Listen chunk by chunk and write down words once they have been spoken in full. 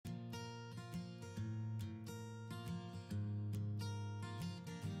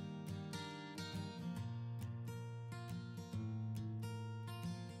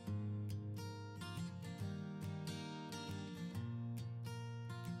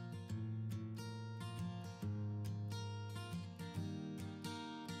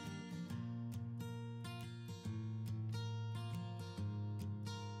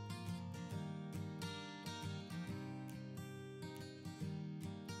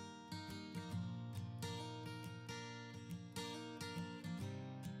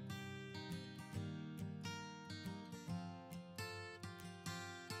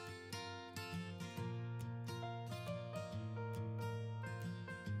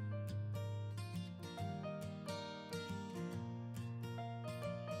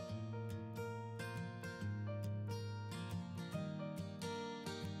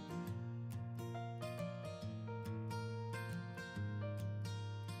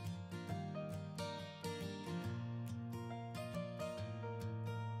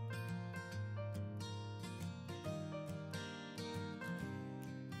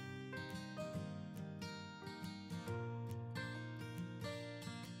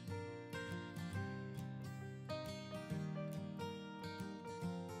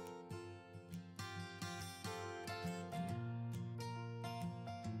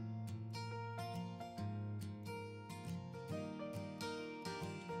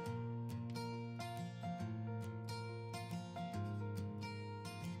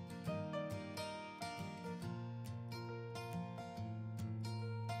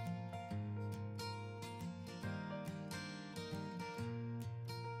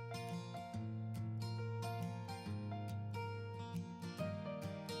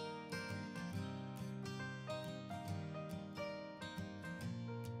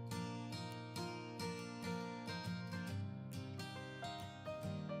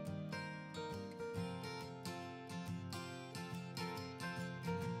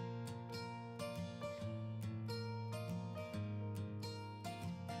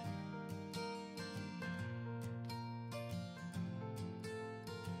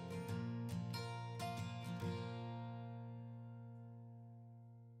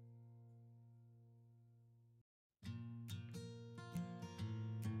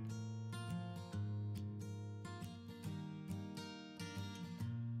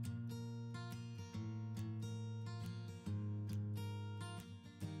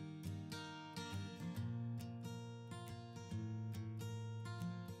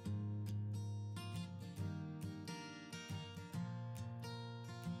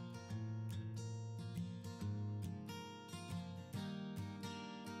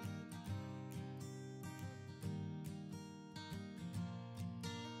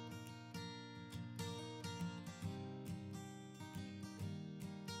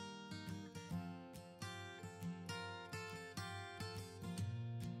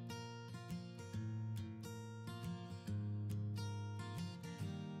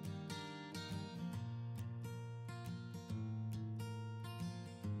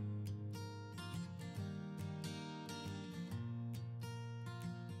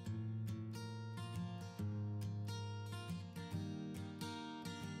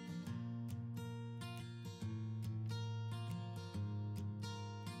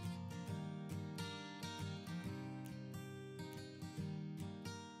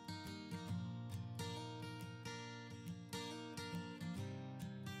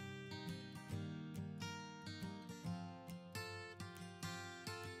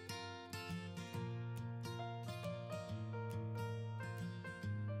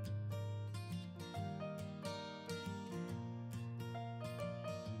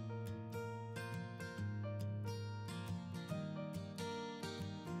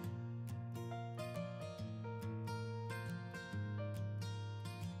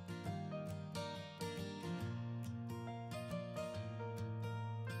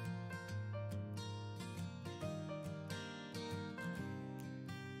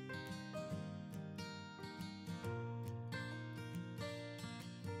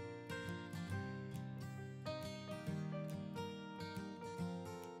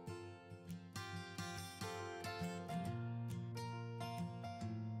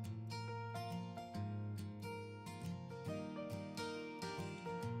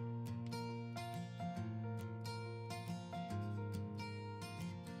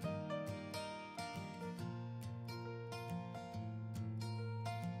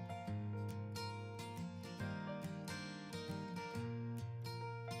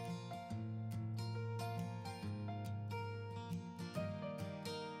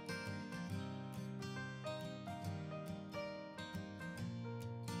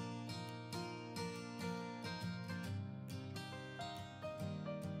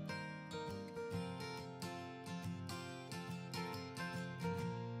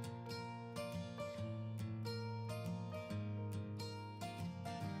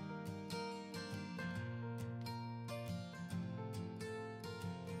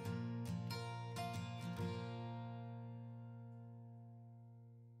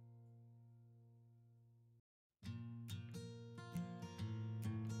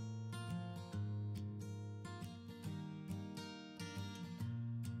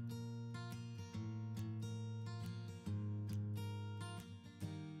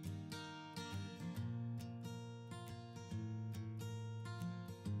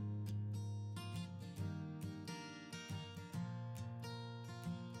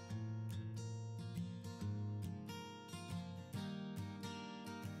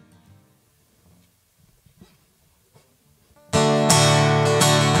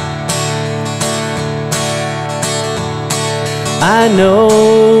I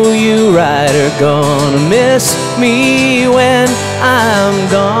know you right are gonna miss me when I'm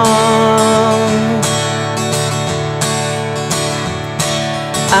gone.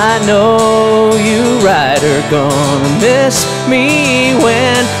 I know you right are gonna miss me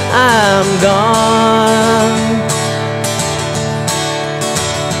when I'm gone.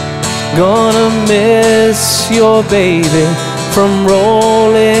 Gonna miss your baby from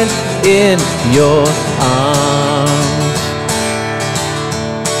rolling in your arms.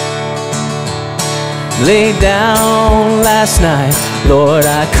 Lay down last night, Lord,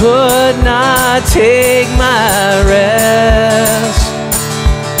 I could not take my rest.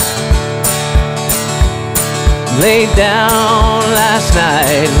 Lay down last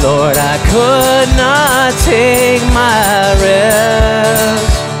night, Lord, I could not take my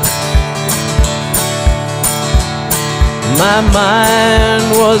rest. My mind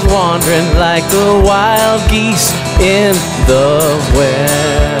was wandering like the wild geese in the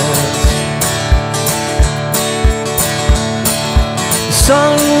west. The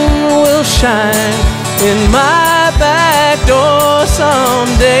sun will shine in my back door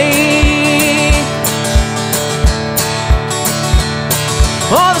someday.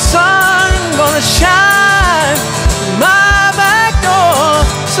 Oh, the sun gonna shine in my back door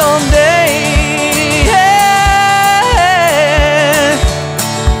someday.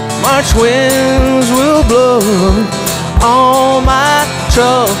 March winds will blow all my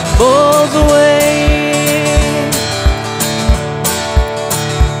troubles away.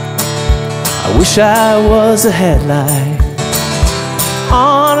 I wish I was a headlight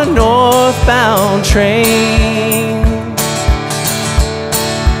on a northbound train.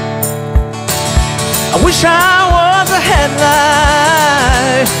 I wish I was a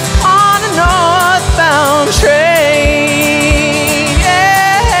headlight on a northbound train.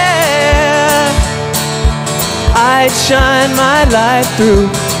 Yeah, I'd shine my light through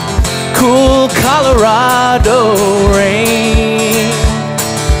cool Colorado rain.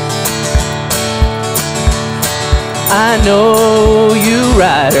 I know you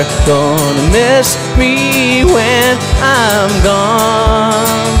rider gonna miss me when I'm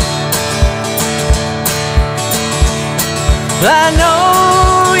gone. I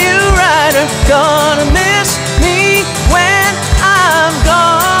know you rider gonna miss me when I'm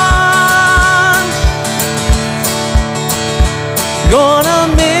gone. Gonna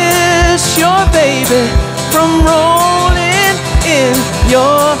miss your baby from rolling in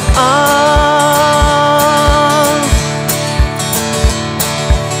your arms.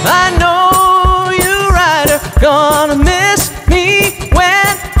 I know you rider gonna miss me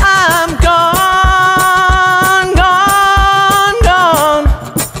when I'm gone.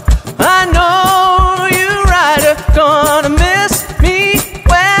 Gonna miss me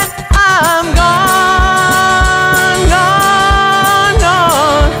when I'm gone, gone,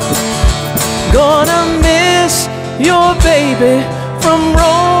 gone. Gonna miss your baby from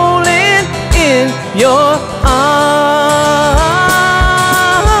rolling in your arms.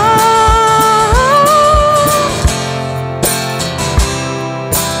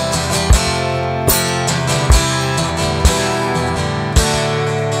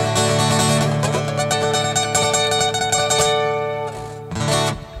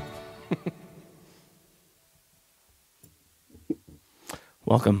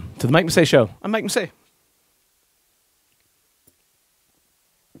 Welcome to the Mike Massé Show. I'm Mike Massé.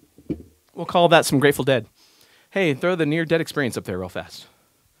 We'll call that some Grateful Dead. Hey, throw the near-dead experience up there real fast.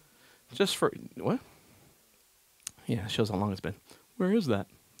 Just for, what? Yeah, it shows how long it's been. Where is that?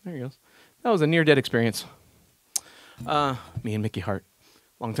 There he goes. That was a near-dead experience. Me and Mickey Hart,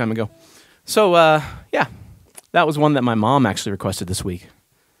 long time ago. So, yeah, that was one that my mom actually requested this week.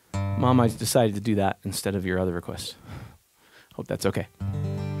 Mom, I decided to do that instead of your other request. Hope that's okay.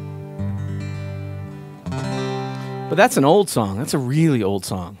 But that's an old song. That's a really old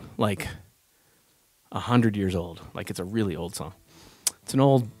song. Like 100 years old. Like it's a really old song. It's an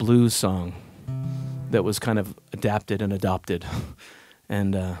old blues song that was kind of adapted and adopted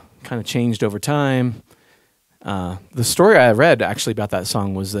and kind of changed over time. The story I read actually about that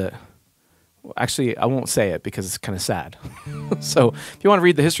song was that, well, actually I won't say it because it's kind of sad. So if you want to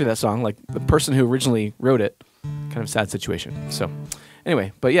read the history of that song, like the person who originally wrote it, kind of sad situation. So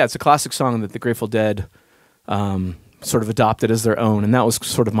anyway, but yeah, it's a classic song that the Grateful Dead sort of adopted as their own, and that was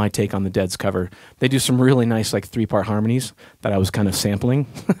sort of my take on the Dead's cover. They do some really nice like 3-part harmonies that I was kind of sampling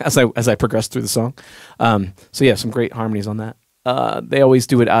as I progressed through the song. So yeah, some great harmonies on that. They always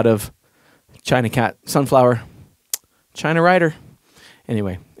do it out of China Cat, Sunflower, China Rider.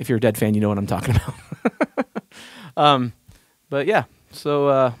 Anyway, if you're a Dead fan, you know what I'm talking about. But yeah, so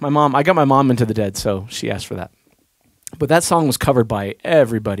I got my mom into the Dead, so she asked for that. But that song was covered by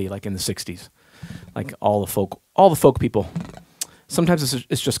everybody, like in the '60s, like all the folk people. Sometimes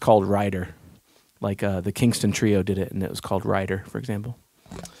it's just called Rider, like the Kingston Trio did it, and it was called Rider, for example.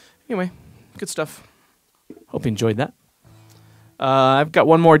 Anyway, good stuff. Hope you enjoyed that. I've got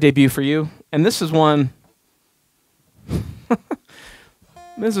one more debut for you, and this is one.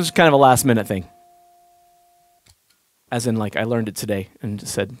 This is kind of a last-minute thing, as in, like, I learned it today and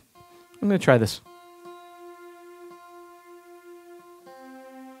just said, I'm going to try this.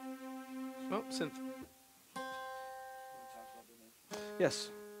 Oh, synth. Yes.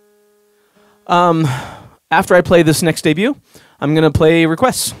 After I play this next debut, I'm going to play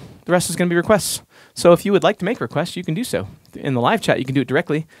requests. The rest is going to be requests. So if you would like to make requests, you can do so. In the live chat, you can do it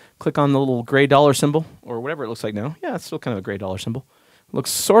directly. Click on the little gray dollar symbol, or whatever it looks like now. Yeah, it's still kind of a gray dollar symbol. Looks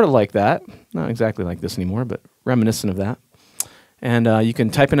sort of like that. Not exactly like this anymore, but reminiscent of that. And you can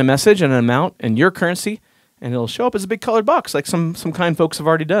type in a message and an amount and your currency, and it'll show up as a big colored box, like some kind folks have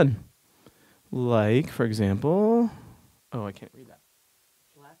already done. Like, for example... Oh, I can't read that.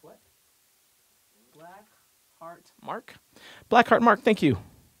 Black what? Black Heart Mark? Black Heart Mark, thank you.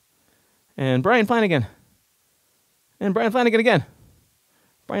 And Brian Flanagan. And Brian Flanagan again.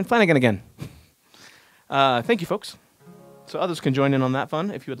 Brian Flanagan again. Thank you, folks. So others can join in on that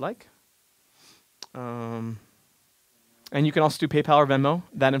fun if you would like. And you can also do PayPal or Venmo.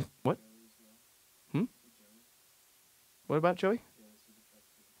 What? What about Joey?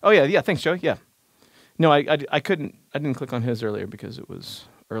 Oh, yeah, thanks, Joey. Yeah. No, I didn't click on his earlier because it was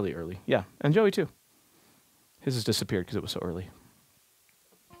early. Yeah, and Joey too. His has disappeared because it was so early.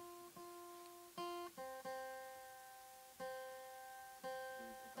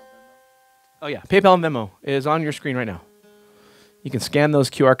 Oh, yeah, PayPal and Venmo is on your screen right now. You can scan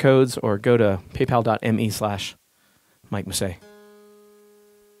those QR codes or go to paypal.me/Mike Massé.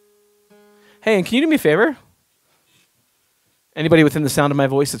 Hey, and can you do me a favor? Anybody within the sound of my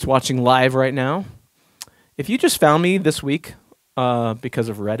voice that's watching live right now, if you just found me this week because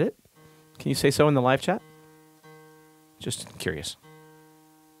of Reddit, can you say so in the live chat? Just curious.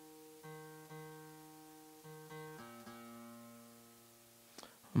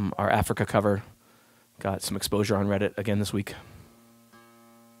 Our Africa cover got some exposure on Reddit again this week.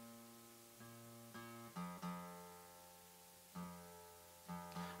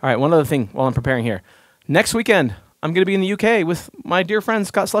 All right, one other thing while I'm preparing here. Next weekend, I'm going to be in the UK with my dear friend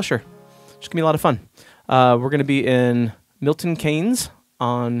Scott Slusher. It's going to be a lot of fun. We're going to be in Milton Keynes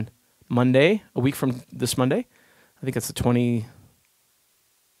on Monday, a week from this Monday. I think it's the 24th.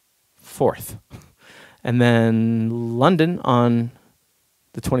 And then London on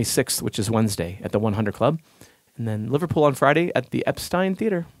the 26th, which is Wednesday, at the 100 Club. And then Liverpool on Friday at the Epstein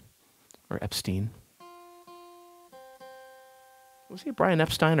Theatre. Or Epstein. Was he Brian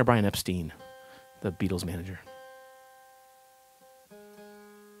Epstein or Brian Epstein? The Beatles manager.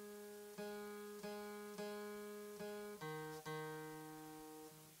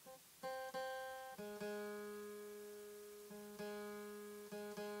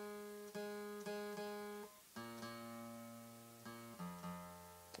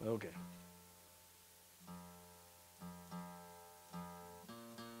 Okay.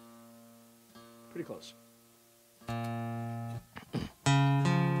 Pretty close.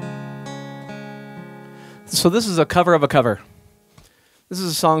 So this is a cover of a cover. This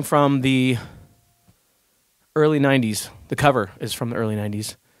is a song from the early 90s. The cover is from the early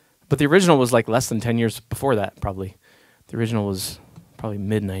 90s. But the original was like less than 10 years before that, probably. The original was probably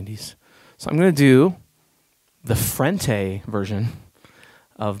mid-90s. So I'm going to do the Frente version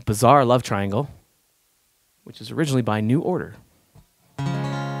of Bizarre Love Triangle, which is originally by New Order.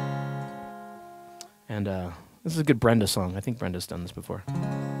 And this is a good Brenda song. I think Brenda's done this before.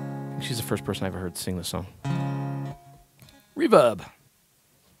 I think she's the first person I ever heard sing this song. Reverb.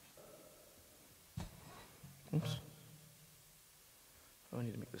 Oops. Oh, I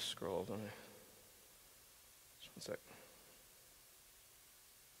need to make this scroll, don't I? Just 1 sec.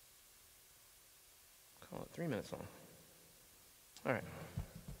 Call it 3 minutes long. All right.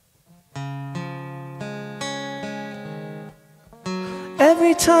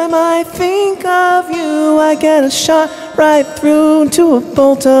 Every time I think of you, I get a shot right through to a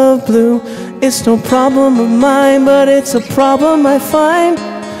bolt of blue. It's no problem of mine, but it's a problem I find,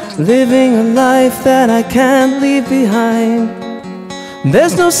 living a life that I can't leave behind.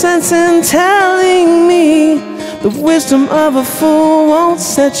 There's no sense in telling me the wisdom of a fool won't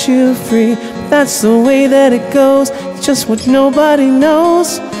set you free. But that's the way that it goes, it's just what nobody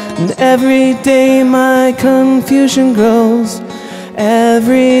knows. And every day my confusion grows.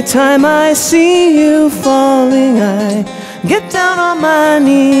 Every time I see you falling, I get down on my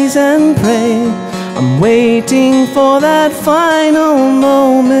knees and pray. I'm waiting for that final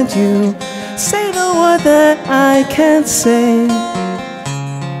moment. You say the word that I can't say.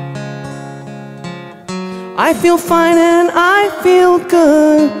 I feel fine and I feel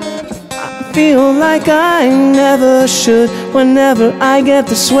good. I feel like I never should. Whenever I get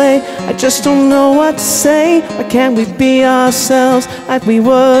this way, I just don't know what to say. Why can't we be ourselves like we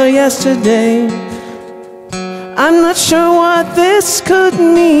were yesterday? I'm not sure what this could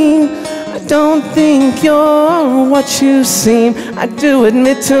mean. I don't think you're what you seem. I do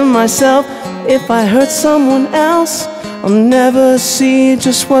admit to myself, if I hurt someone else, I'll never see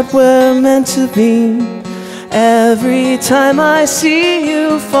just what we're meant to be. Every time I see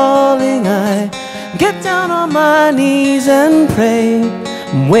you falling, I get down on my knees and pray.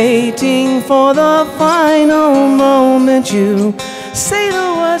 I'm waiting for the final moment. You say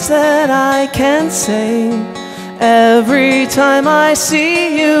the words that I can't say. Every time I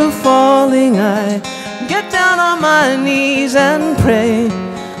see you falling, I get down on my knees and pray.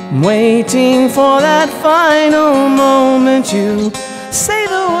 I'm waiting for that final moment. You say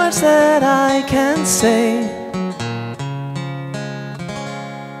the words that I can't say.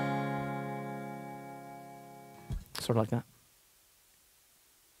 Sort of like that.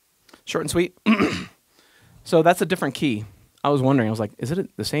 Short and sweet. So that's a different key. I was wondering, I was like, is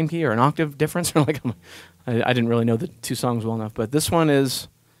it the same key or an octave difference? Or like, I didn't really know the two songs well enough. But this one is,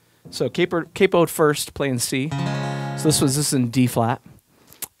 so capoed first, playing C. So this is in D flat.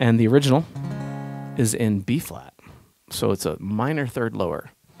 And the original is in B flat. So it's a minor third lower.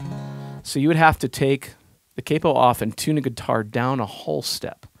 So you would have to take the capo off and tune a guitar down a whole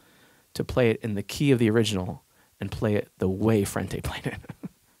step to play it in the key of the original and play it the way Frente played it.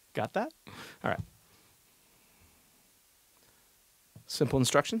 Got that? All right. Simple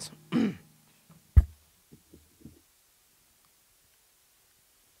instructions.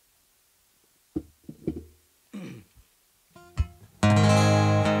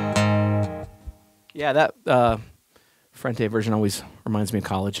 Yeah, that Frente version always reminds me of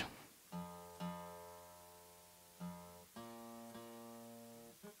college.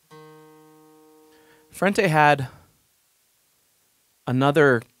 Frente had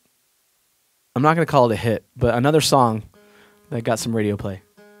another, I'm not going to call it a hit, but another song that got some radio play.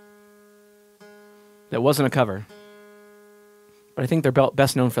 That wasn't a cover. But I think they're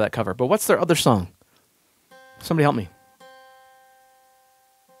best known for that cover. But what's their other song? Somebody help me.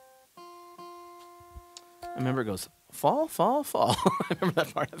 I remember it goes, fall, fall, fall. I remember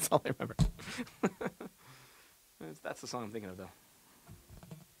that part. That's all I remember. That's the song I'm thinking of, though.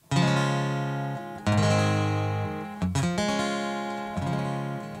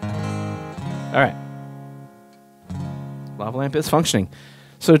 All right. Lava lamp is functioning.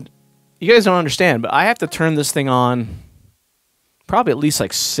 So you guys don't understand, but I have to turn this thing on probably at least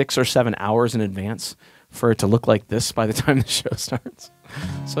like 6 or 7 hours in advance for it to look like this by the time the show starts.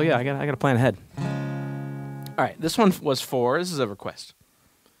 So yeah, I got to plan ahead. All right, this one was for, this is a request.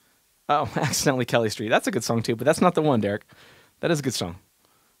 Oh, Accidentally Kelly Street. That's a good song too, but that's not the one, Derek. That is a good song.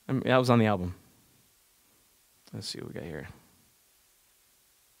 That was on the album. Let's see what we got here.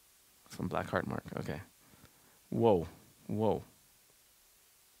 From Black Heart Mark. Okay. Whoa. Whoa.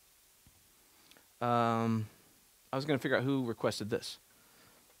 I was going to figure out who requested this.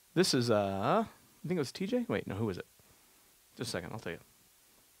 This is, I think it was TJ? Wait, no, who is it? Just a second, I'll tell you.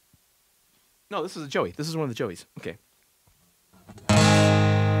 No, this is a Joey. This is one of the Joeys. Okay.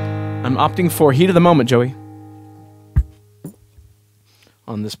 I'm opting for Heat of the Moment, Joey.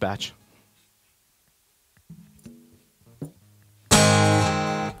 On this batch.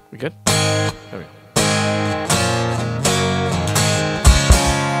 We good? There we go.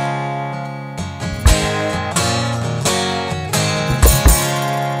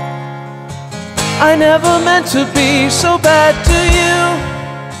 I never meant to be so bad to you.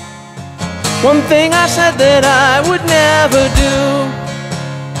 One thing I said that I would never do.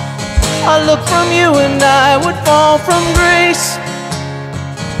 A look from you and I would fall from grace,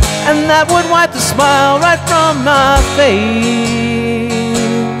 and that would wipe the smile right from my face.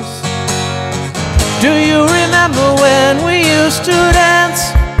 Do you remember when we used to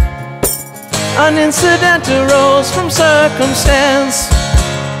dance? An incident arose from circumstance.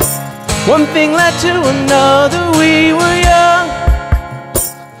 One thing led to another, we were young,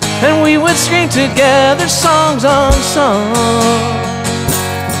 and we would scream together songs on song.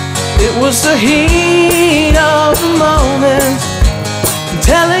 It was the heat of the moment,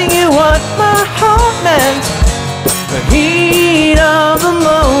 telling you what my heart meant. The heat of the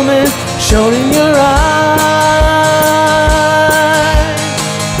moment showed in your eyes.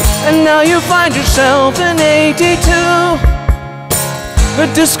 And now you find yourself in 82, The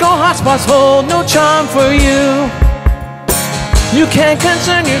disco hotspots hold no charm for you. You can't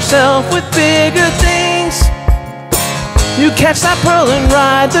concern yourself with bigger things. You catch that pearl and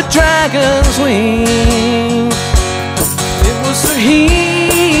ride the dragon's wing. It was the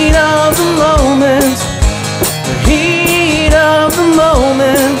heat of the moment, the heat of the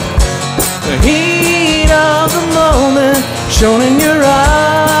moment, the heat of the moment shown in your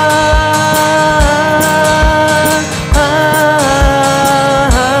eyes.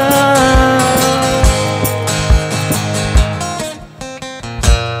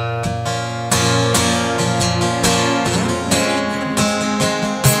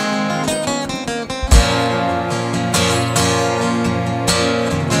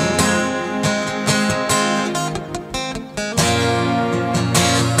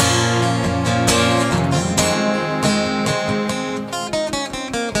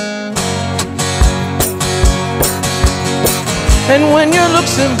 And when your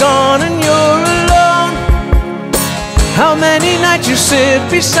looks have gone and you're alone, how many nights you sit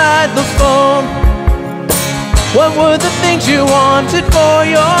beside the phone? What were the things you wanted for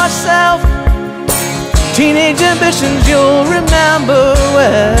yourself? Teenage ambitions you'll remember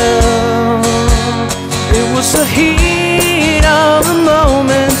well. It was the heat of the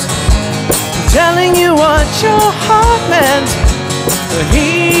moment, telling you what your heart meant. The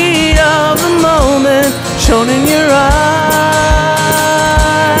heat of the moment shown in your eyes.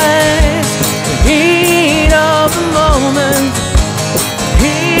 The heat of the moment, the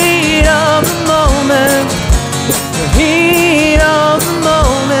heat of the moment, the heat of the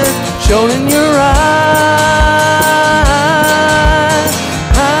moment shown in your eyes.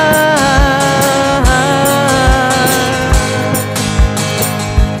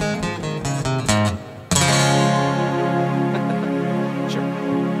 Sure.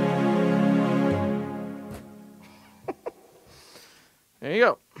 There you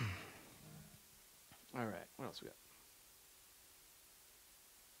go. All right, what else we got?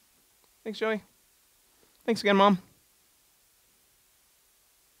 Thanks, Joey. Thanks again, Mom.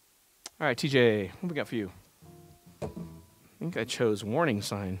 All right, TJ, what we got for you? I think I chose warning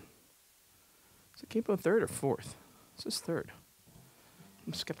sign. Is it capo third or fourth? This is third.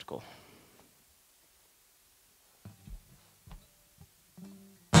 I'm skeptical.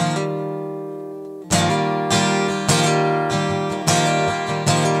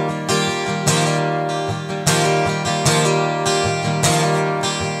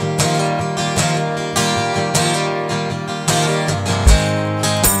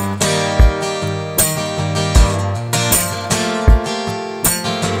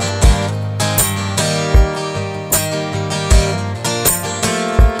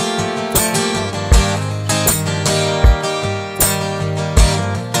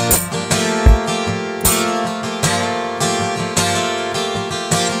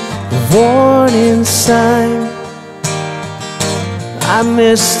 Warning sign. I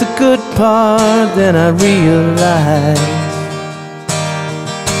missed the good part, then I realized.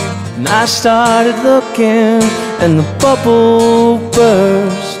 And I started looking, and the bubble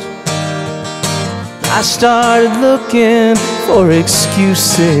burst. I started looking for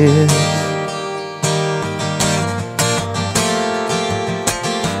excuses.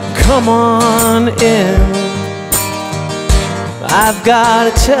 Come on in. I've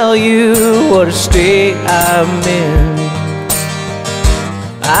got to tell you what a state I'm in.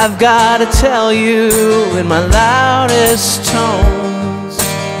 I've got to tell you in my loudest tones.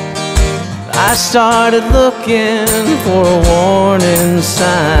 I started looking for a warning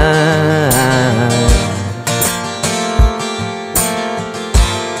sign.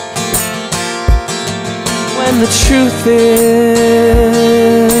 When the truth is,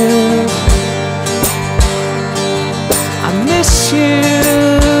 I miss you.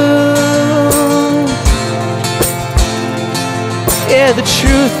 Yeah, the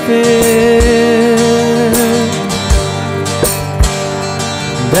truth is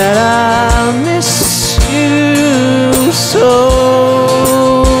that I miss you so.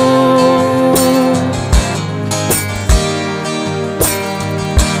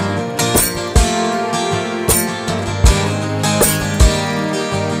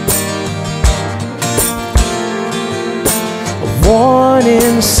 A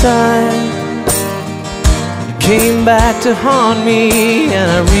warning sign came back to haunt me, and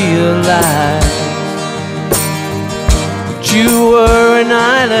I realized that you were an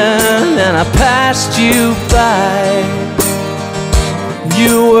island and I passed you by.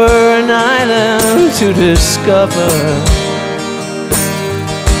 You were an island to discover.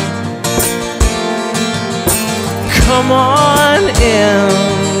 Come on in.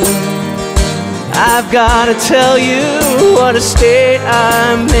 I've gotta tell you what a state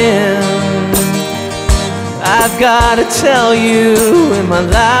I'm in. I've gotta tell you in my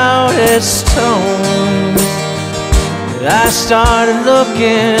loudest tones that I started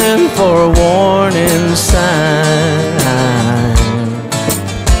looking for a warning sign.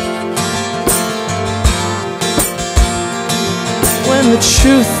 When the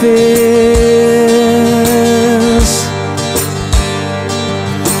truth is,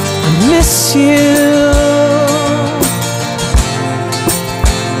 I miss you.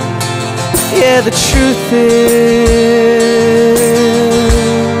 Yeah, the truth is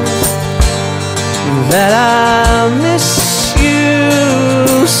that I miss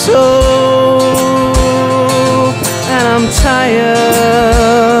you so, and I'm tired.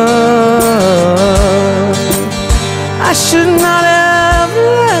 I should not have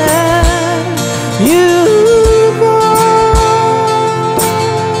let you go.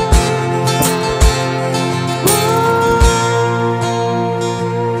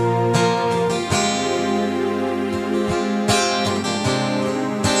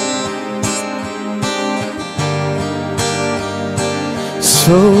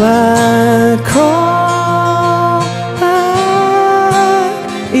 So I crawl back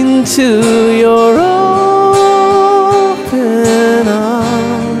into your open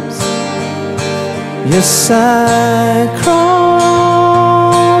arms. Yes, I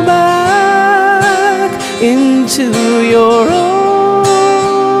crawl back into your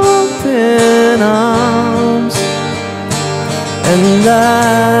open arms, and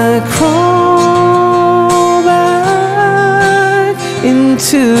I crawl back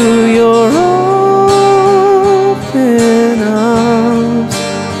into your open arms,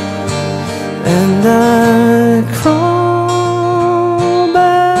 and I crawl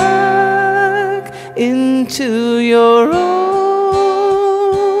back into your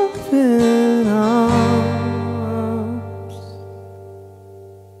open arms.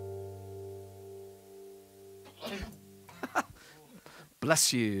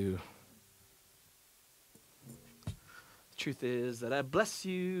 Bless you. Truth is that I bless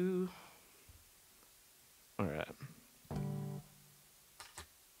you. All right.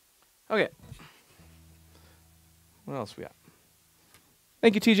 Okay. What else we got?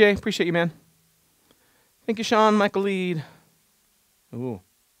 Thank you, TJ. Appreciate you, man. Thank you, Sean. Michael Lead. Ooh.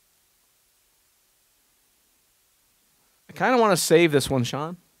 I kind of want to save this one,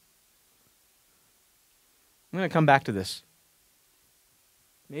 Sean. I'm going to come back to this.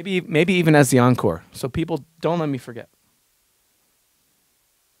 Maybe even as the encore. So people, don't let me forget.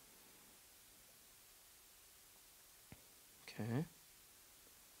 Okay.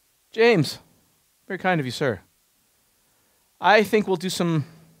 James, very kind of you, sir. I think we'll do some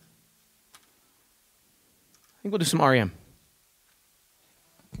R.E.M.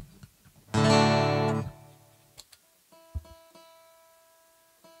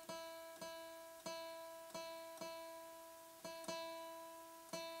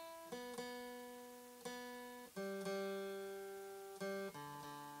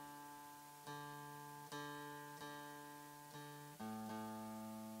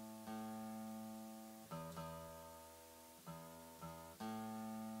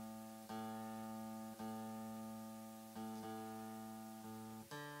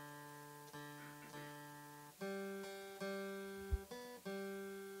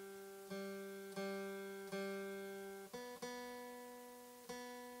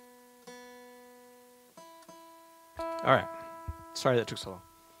 All right. Sorry that took so long.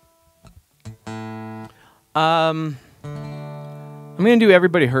 I'm going to do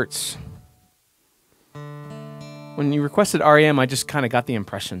Everybody Hurts. When you requested R.E.M., I just kind of got the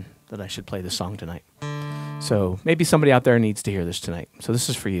impression that I should play this song tonight. So maybe somebody out there needs to hear this tonight. So this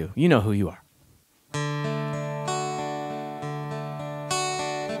is for you. You know who you are.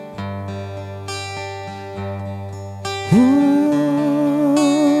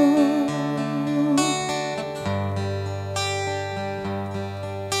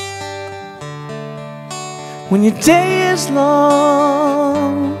 When your day is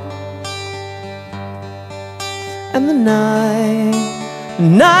long and the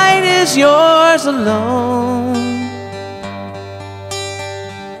night is yours alone,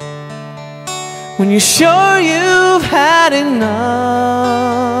 when you're sure you've had enough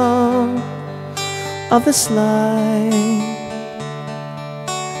of this life,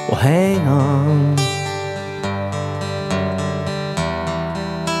 well, hang on.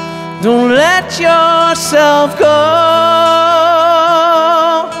 Don't let yourself go,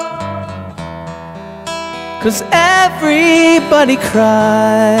 'cause everybody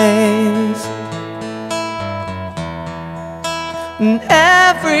cries And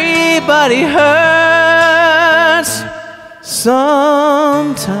everybody hurts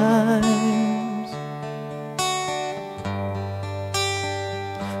sometimes.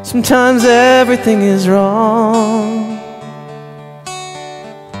 Sometimes everything is wrong.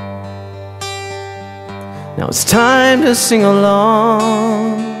 Now it's time to sing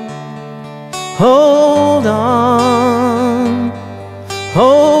along. Hold on,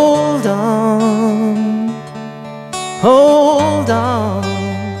 hold on, hold on.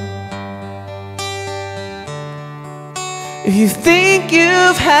 If you think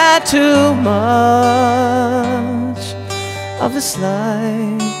you've had too much of this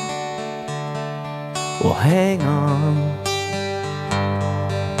life, well, hang on.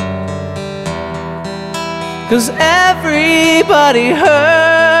 'Cause everybody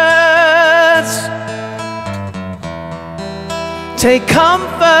hurts. Take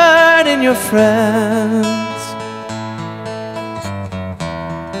comfort in your friends.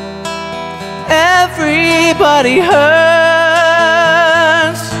 Everybody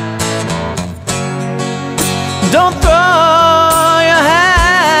hurts. Don't throw your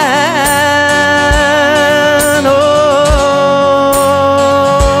hand. Oh,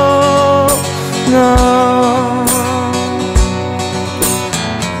 no.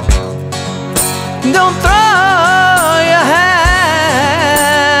 Don't throw your hand.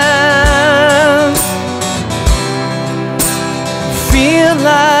 Feel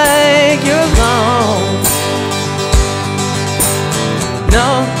like you're alone.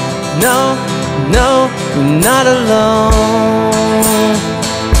 No, no, no, you're not alone.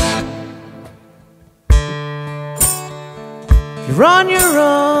 You're on your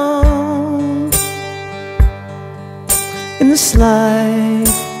own in this life.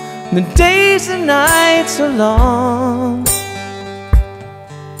 The days and nights are long.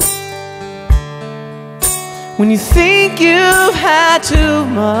 When you think you've had too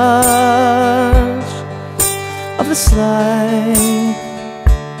much of this life,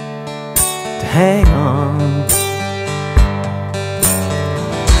 to hang on.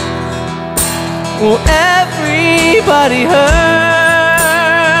 Well, everybody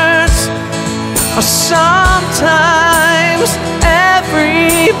hurts, or sometimes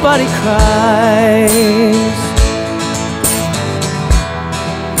everybody cries.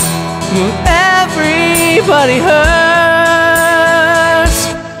 Well, everybody hurts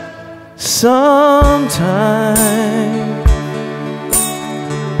sometimes.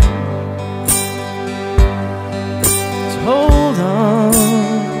 So hold on,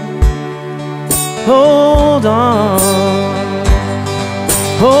 hold on,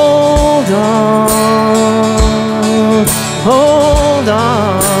 hold on, hold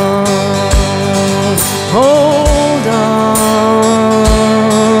on, hold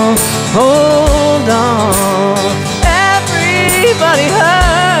on, hold on. Everybody hurts.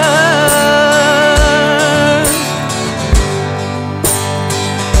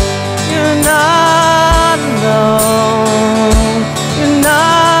 You're not alone. You're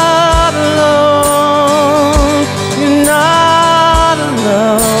not alone. You're not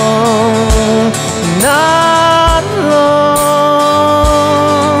alone. You're not alone.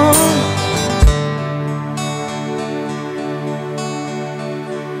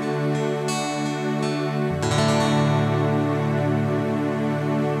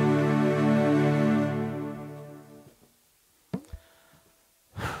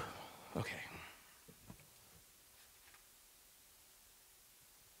 Okay.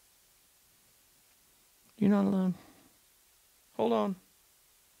 You're not alone. Hold on.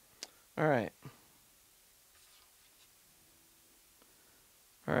 All right.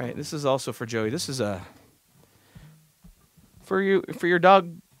 All right. This is also for Joey. This is for your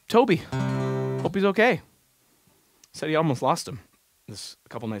dog Toby. Hope he's okay. Said he almost lost him this a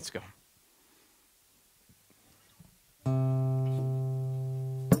couple nights ago.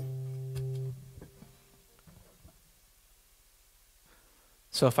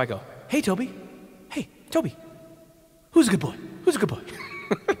 So if I go, hey Toby, who's a good boy? Who's a good boy?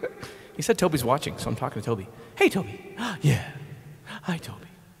 He said Toby's watching, so I'm talking to Toby. Hey Toby, yeah, hi Toby.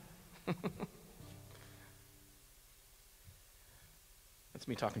 That's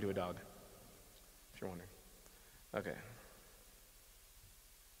me talking to a dog, if you're wondering. Okay.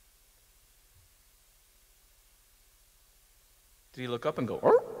 Did he look up and go,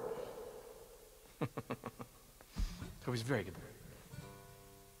 oh? Toby's very good.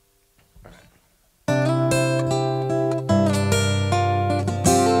 All right.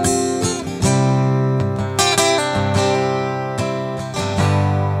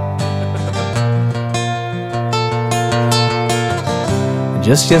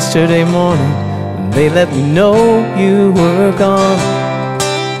 Just yesterday morning, They let me know you were gone.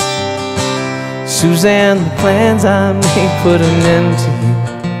 Suzanne, the plans I made put an end to you.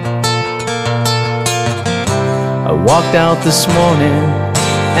 I walked out this morning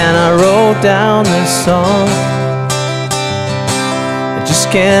and I wrote down this song. I just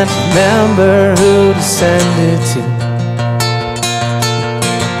can't remember who to send it to.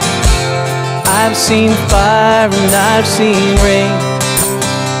 I've seen fire and I've seen rain.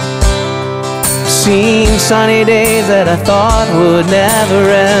 I've seen sunny days that I thought would never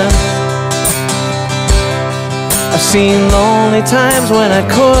end. I've seen lonely times when I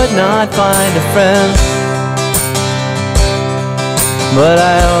could not find a friend. But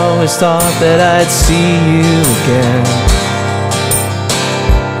I always thought that I'd see you again.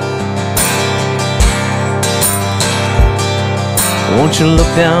 Won't you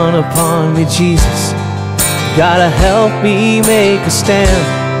look down upon me, Jesus? You gotta help me make a stand.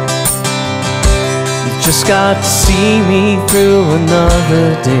 You've just got to see me through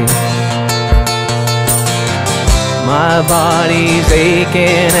another day. My body's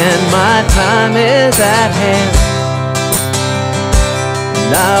aching and my time is at hand,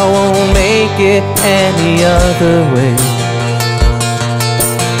 and I won't make it any other way.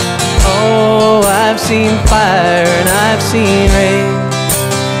 Oh, I've seen fire and I've seen rain.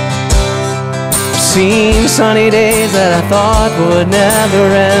 I've seen sunny days that I thought would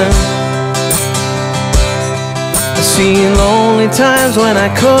never end. I've seen lonely times when I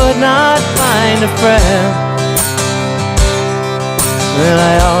could not find a friend. And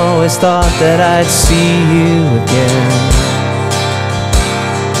I always thought that I'd see you again.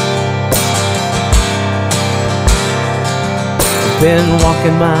 I've been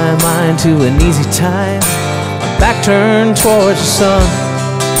walking my mind to an easy time, my back turned towards the sun.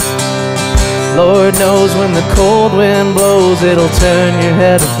 Lord knows when the cold wind blows, it'll turn your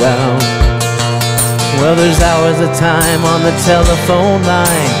head around. Well, there's hours of time on the telephone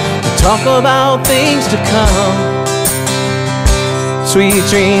line to talk about things to come. Sweet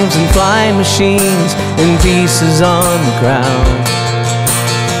dreams and flying machines and pieces on the ground.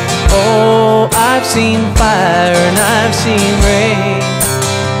 Oh, I've seen fire and I've seen rain.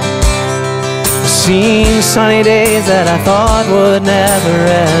 I've seen sunny days that I thought would never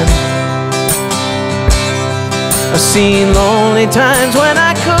end. I've seen lonely times when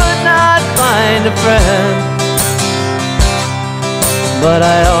I could not find a friend. But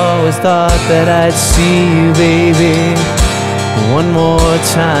I always thought that I'd see you, baby, one more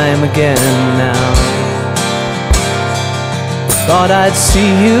time again now. Thought I'd see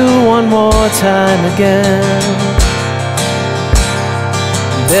you one more time again.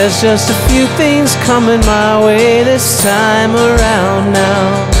 There's just a few things coming my way this time around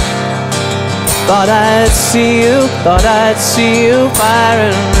now. Thought I'd see you, fire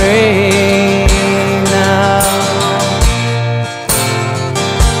and rain now.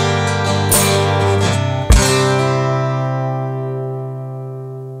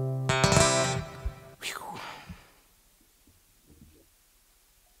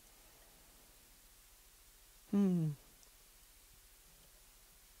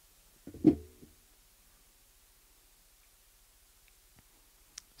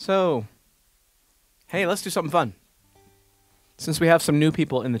 So, hey, let's do something fun. Since we have some new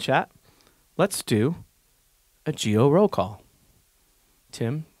people in the chat, let's do a geo roll call.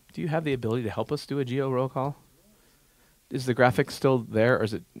 Tim, do you have the ability to help us do a geo roll call? Is the graphic still there or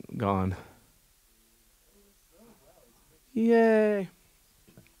is it gone? Yay.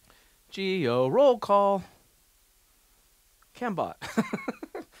 Geo roll call. Cambot.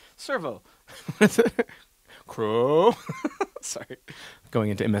 Servo. Crow. Sorry. Going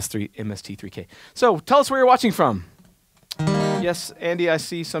into MST3K. So tell us where you're watching from. Yes, Andy, I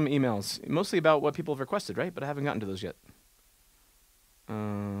see some emails. Mostly about what people have requested, right? But I haven't gotten to those yet.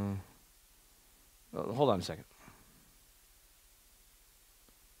 Hold on a second.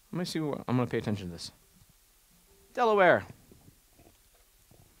 Let me see. I'm going to pay attention to this. Delaware.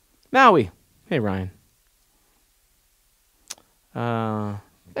 Maui. Hey, Ryan.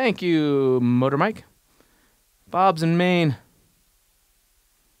 Thank you, Motor Mike. Bob's in Maine.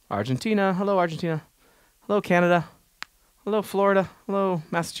 Argentina. Hello, Argentina. Hello, Canada. Hello, Florida. Hello,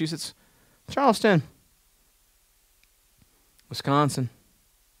 Massachusetts. Charleston. Wisconsin.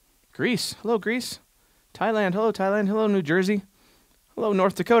 Greece. Hello, Greece. Thailand. Hello, Thailand. Hello, New Jersey. Hello,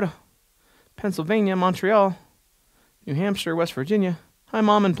 North Dakota. Pennsylvania, Montreal. New Hampshire, West Virginia. Hi,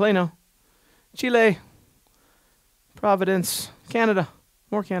 Mom in Plano. Chile. Providence. Canada.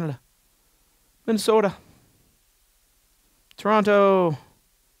 More Canada. Minnesota. Toronto.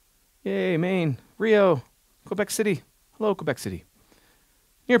 Yay, Maine. Rio. Quebec City. Hello, Quebec City.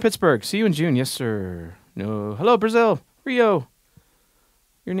 Here in Pittsburgh. See you in June. Yes, sir. No. Hello, Brazil. Rio.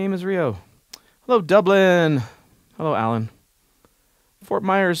 Your name is Rio. Hello, Dublin. Hello, Alan. Fort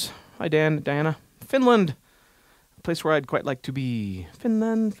Myers. Hi, Diana. Finland. A place where I'd quite like to be.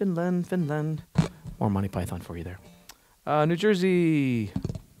 Finland, Finland, Finland. More Monty Python for you there. New Jersey.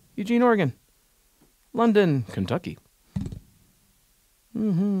 Eugene, Oregon. London, Kentucky.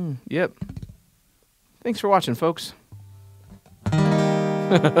 Yep. Thanks for watching, folks.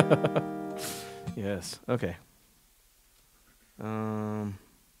 Yes. Okay. All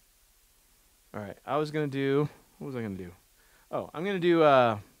right. I was gonna do. What was I gonna do? Oh, I'm gonna do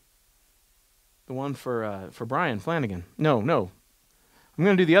the one for Brian Flanagan. No. I'm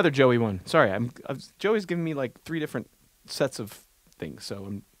gonna do the other Joey one. Sorry, Joey's giving me like 3 different sets of things, so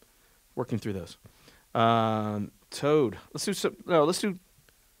I'm working through those. Toad. Let's do some. No, let's do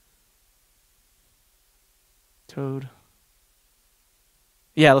Toad.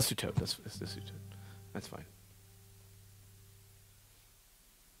 Yeah, let's do Toad. Let's do Toad. That's fine.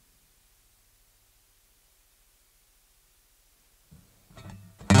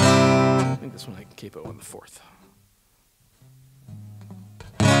 I think this one I can capo on the 4th.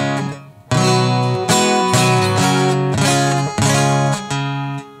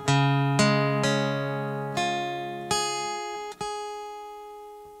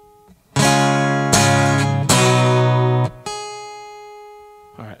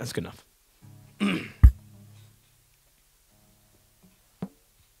 All right, that's good enough.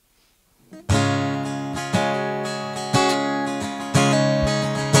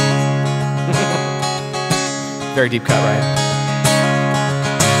 Very deep cut, right?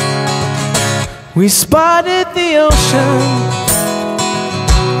 We spotted the ocean,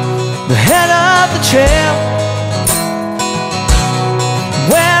 the head of the trail.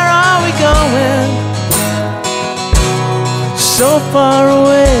 Where are we going? So far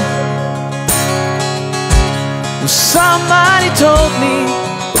away. And somebody told me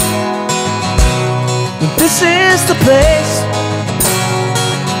that this is the place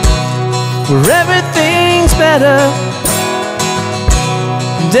where everything's better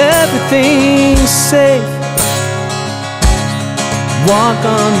and everything's safe. Walk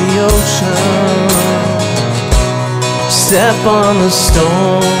on the ocean, step on the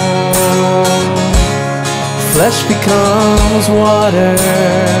stone. Flesh becomes water,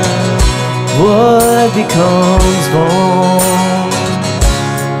 wood becomes bone.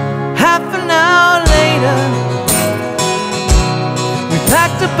 Half an hour later, we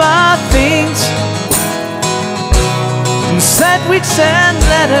packed up our things and said we'd send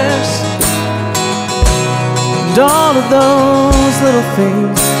letters and all of those little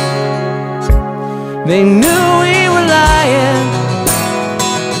things. They knew we were lying.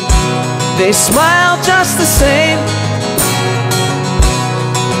 They smiled just the same.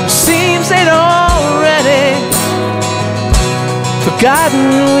 Seems they'd already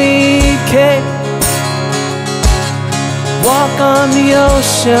forgotten we came. Walk on the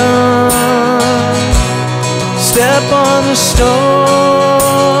ocean, step on the stones.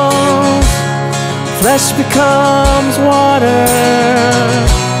 Flesh becomes water,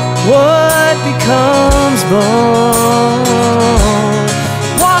 wood becomes bone.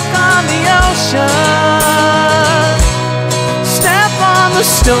 Walk on the ocean, step on the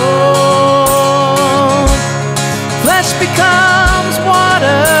stone. Flesh becomes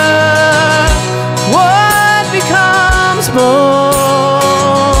water, wood becomes bone.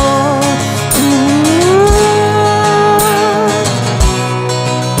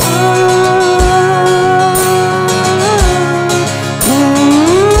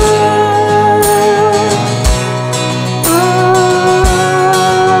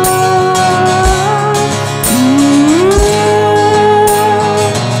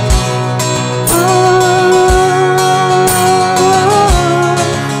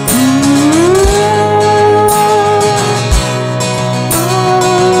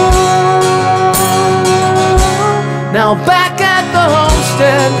 Now back at the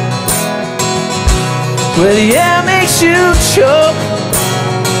homestead, where the air makes you choke,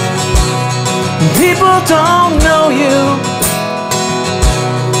 and people don't know you,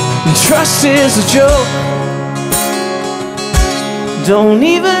 and trust is a joke. Don't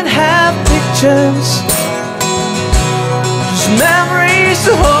even have pictures, just memories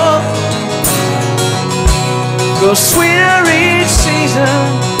to hold. Grow sweeter each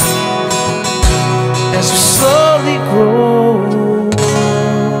season as we slowly grow.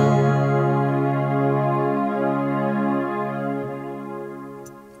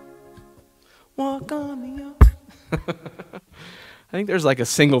 Walk on the ocean. I think there's like a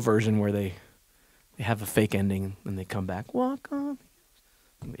single version where they have a fake ending and they come back. Walk on.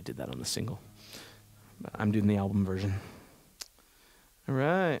 think they did that on the single. But I'm doing the album version. All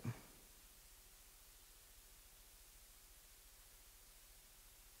right.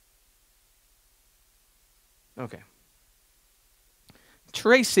 Okay.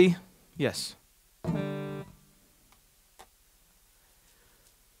 Tracy. Yes.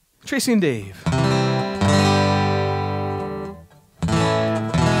 Tracy and Dave.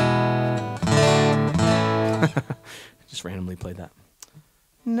 Just randomly played that.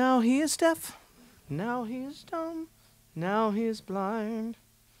 Now he is deaf. Now he is dumb. Now he is blind.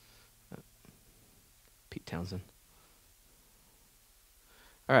 Pete Townsend.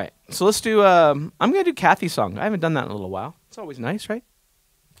 All right. So let's do, I'm going to do Kathy's song. I haven't done that in a little while. It's always nice, right?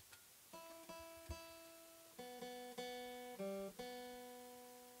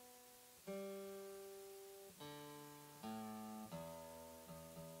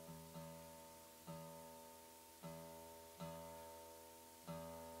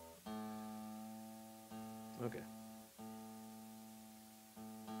 Okay.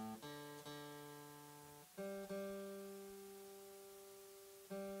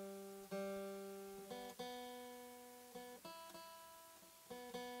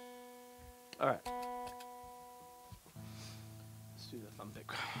 All right. Let's do the thumb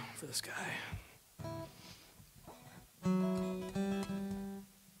pick for this guy.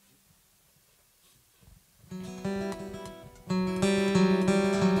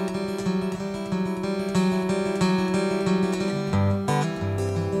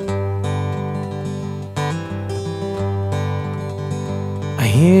 I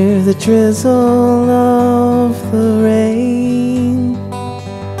hear the drizzle of the rain,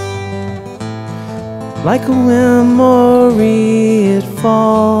 like a memory it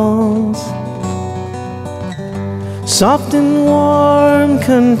falls, soft and warm,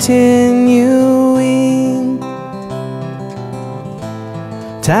 continuing,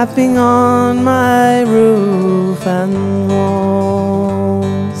 tapping on my roof and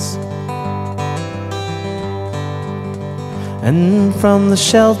walls. And from the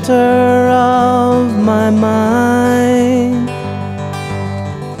shelter of my mind,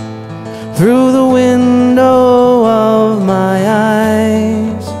 through the window of my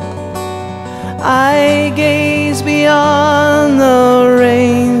eyes, I gaze beyond the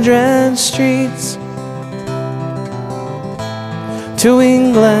rain-drenched streets to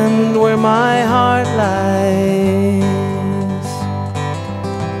England where my heart lies.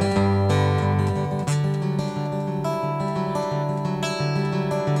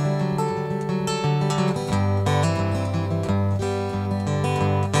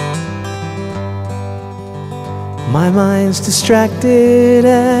 My mind's distracted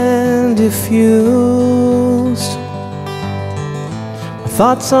and diffused. My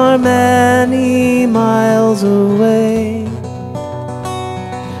thoughts are many miles away.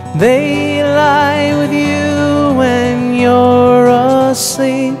 They lie with you when you're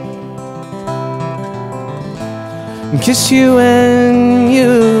asleep, and kiss you when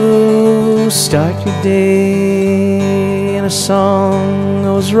you start your day. In a song,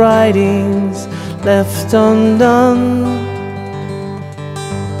 those writings left undone.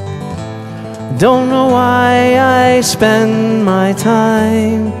 Don't know why I spend my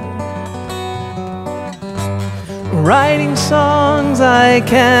time writing songs I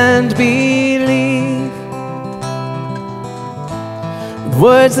can't believe, with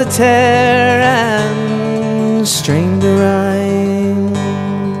words that tear and strain to rhyme.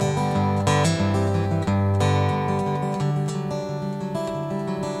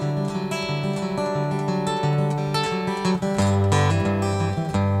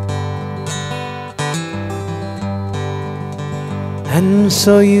 And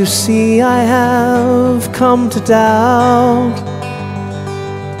so you see, I have come to doubt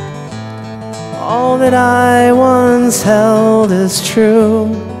all that I once held as true.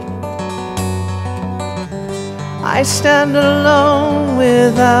 I stand alone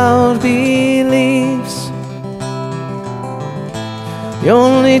without beliefs. The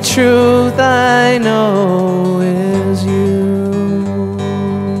only truth I know is you.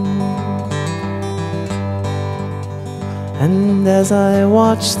 And as I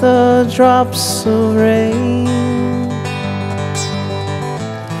watch the drops of rain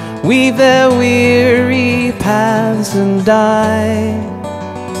weave their weary paths and die,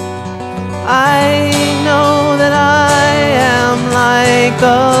 I know that I am like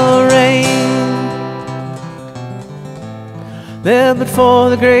the rain. There but for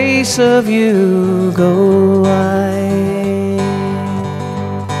the grace of you go I.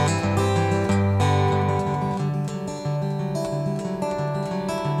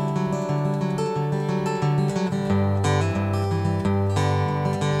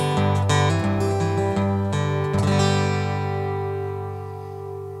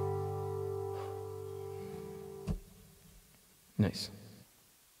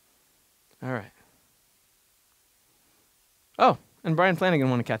 All right. Oh, and Brian Flanagan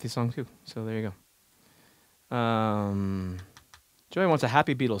wanted Kathy's song too. So there you go. Joey wants a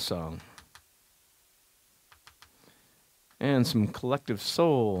Happy Beatles song. And some Collective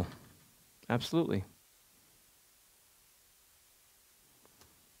Soul. Absolutely.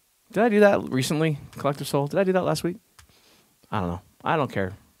 Did I do that recently? Collective Soul? Did I do that last week? I don't know. I don't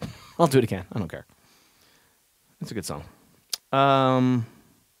care. I'll do it again. I don't care. It's a good song. How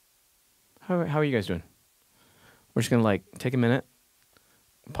are you guys doing? We're just going to like take a minute,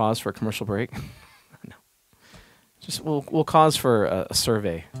 pause for a commercial break. No. Just we'll pause for a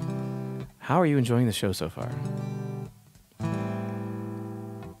survey. How are you enjoying the show so far?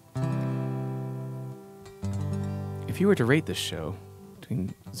 If you were to rate this show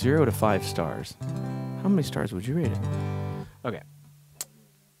between 0 to 5 stars, how many stars would you rate it? Okay.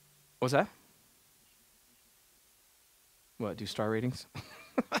 What's that? What, do star ratings?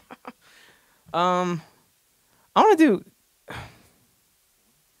 I want to do...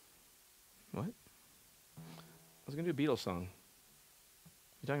 What? I was going to do a Beatles song.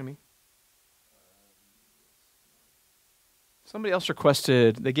 You talking to me? Somebody else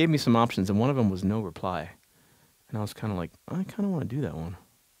requested... They gave me some options, and one of them was No Reply. And I was kind of like, I kind of want to do that one.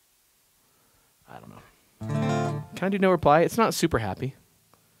 I don't know. Can I do No Reply? It's not super happy,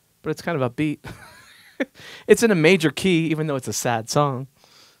 but it's kind of upbeat. It's in a major key, even though it's a sad song.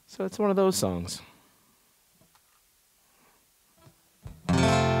 So it's one of those songs.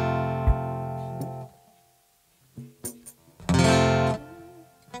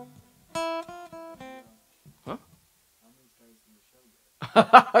 Huh?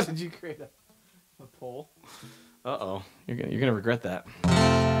 Did you create a poll? Uh-oh. You're gonna regret that.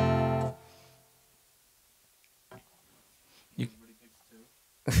 You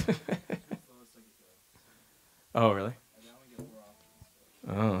Oh, really?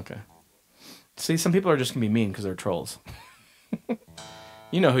 Oh, okay. See, some people are just going to be mean because they're trolls.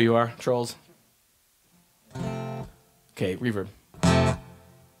 You know who you are, trolls. Okay, reverb.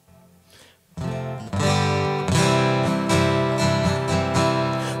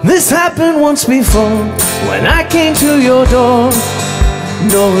 This happened once before when I came to your door.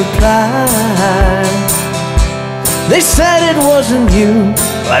 No reply. They said it wasn't you,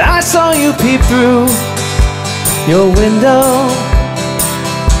 but I saw you peep through your window.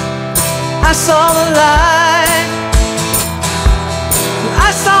 I saw the light.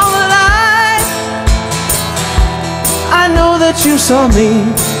 I saw the light. I know that you saw me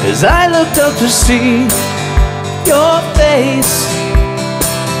as I looked up to see your face.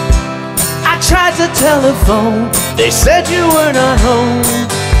 I tried to telephone. They said you were not home.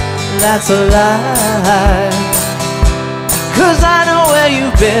 That's a lie. 'Cause I know where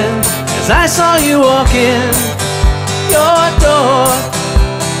you've been, as I saw you walk in your door.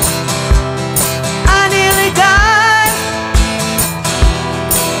 I nearly died.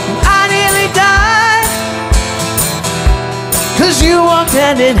 I nearly died. 'Cause you walked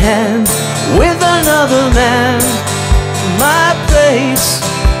hand in hand with another man. My place.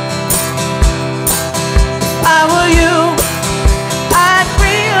 If I were you, I'd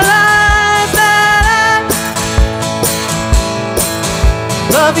realize that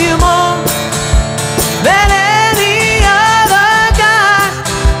I love you more than any other guy.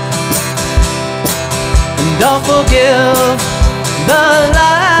 And don't forgive the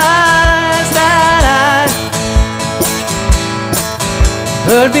lies that I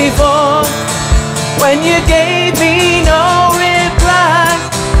heard before when you gave me no reply.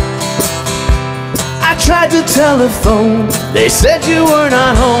 I tried to telephone. They said you were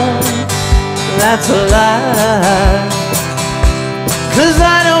not home. That's a lie. 'Cause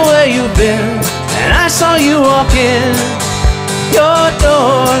I know where you've been, and I saw you walk in your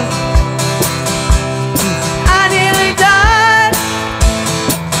door. I nearly died.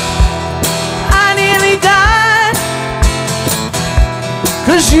 I nearly died.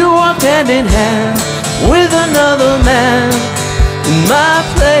 'Cause you walked hand in hand with another man in my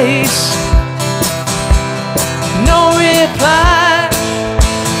place. No reply.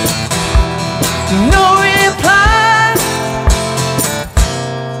 No reply.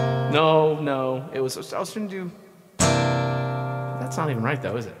 No. It was. I was trying to do. That's not even right,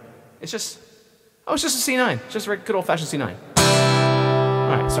 though, is it? It's just. Oh, it's just a C9. Just a good old-fashioned C9.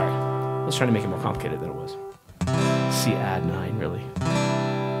 All right, sorry. I was trying to make it more complicated than it was. C add 9, really.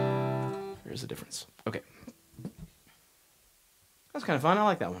 Here's the difference. Okay. That's kind of fun. I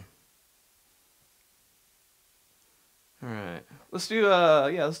like that one. All right. Let's do.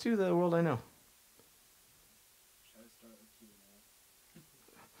 Let's do The World I Know.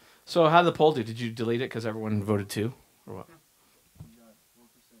 So how did the poll do? Did you delete it because everyone voted 2? Or what?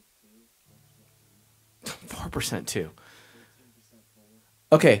 4% too.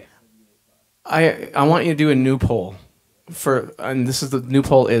 Okay. I want you to do a new poll and this is the new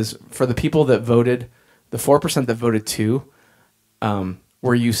poll is for the people that voted, the 4% that voted 2.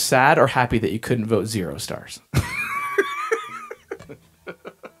 Were you sad or happy that you couldn't vote 0 stars?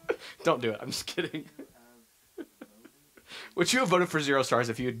 Don't do it. I'm just kidding. Would you have voted for 0 stars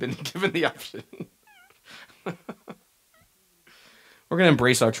if you had been given the option? We're gonna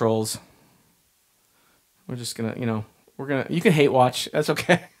embrace our trolls. We're just gonna, you can hate watch. That's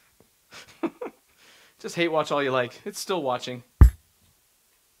okay. Just hate watch all you like. It's still watching.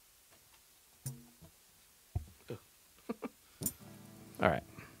 All right.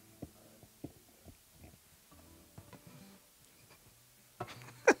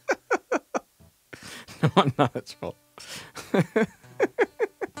 No, I'm not a troll.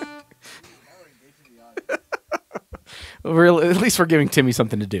 At least we're giving Timmy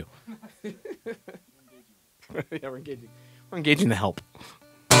something to do. Yeah, we're engaging. We're engaging the help.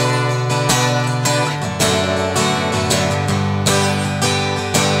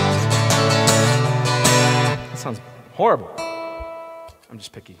 That sounds horrible. I'm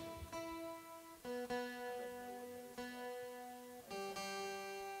just picky.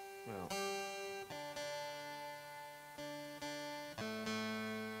 Well.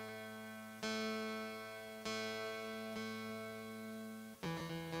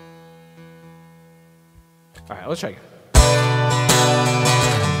 All right, let's try again.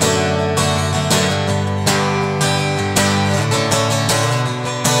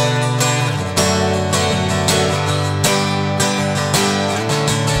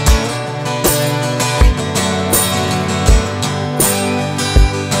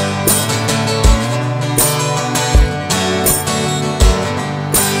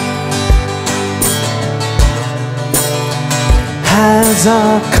 Has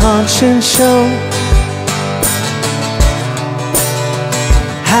our conscience shown?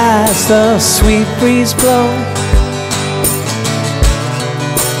 Has the sweet breeze blown?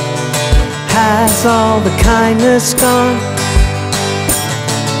 Has all the kindness gone?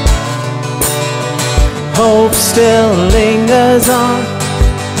 Hope still lingers on.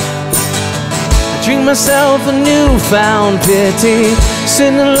 I drink myself a newfound pity,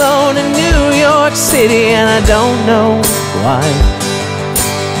 sitting alone in New York City, and I don't know why.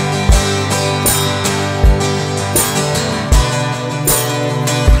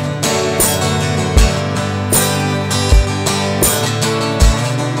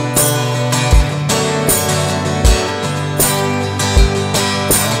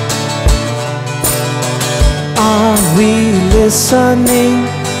 Are we listening?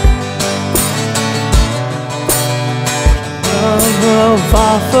 Of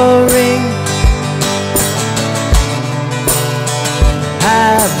offering,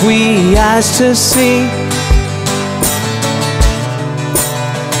 have we eyes to see?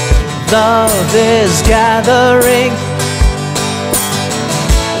 Love is gathering.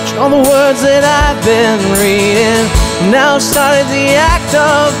 All the words that I've been reading now started the act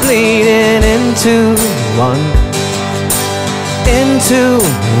of bleeding into one, into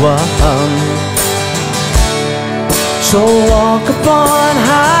one. So walk upon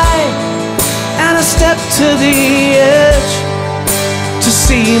high and I step to the edge to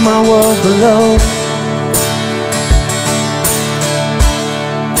see my world below,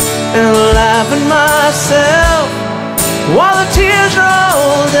 and laugh at myself while the tears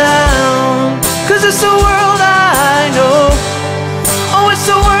roll down. 'Cause it's the world I know. Oh, it's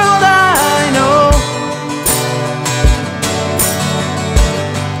the world I know.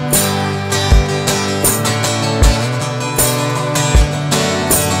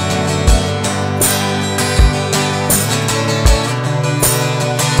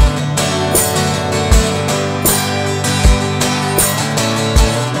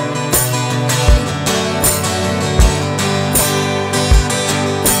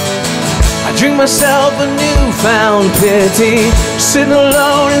 Drink myself a newfound pity, sitting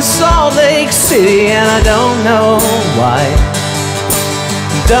alone in Salt Lake City, and I don't know why,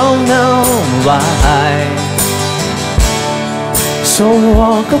 don't know why. So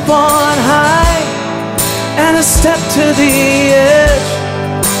walk upon high and I step to the edge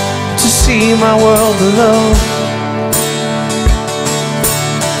to see my world below,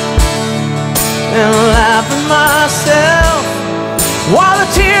 and laugh at myself while the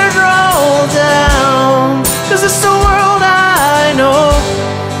tears roll down. 'Cause it's the world I know.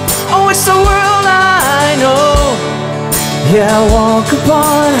 Oh, it's the world I know. Yeah, I walk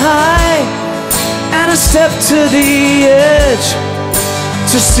upon high and I step to the edge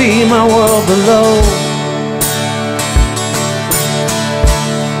to see my world below,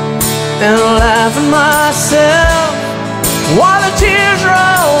 and laugh at myself while the tears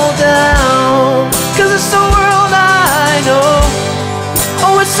roll down. 'Cause it's the world I know.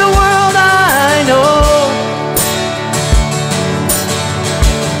 Oh, it's the world I know.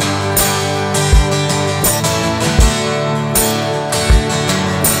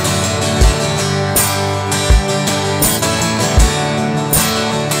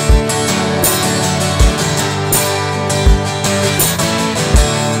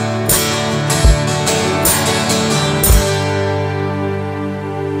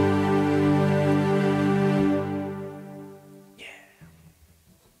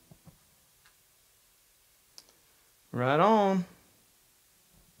 Right on.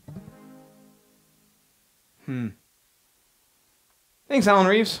 Thanks, Alan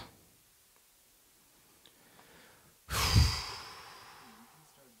Reeves.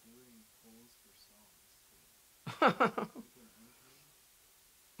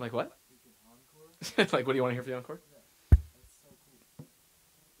 Like what? Like, what do you want to hear for the encore?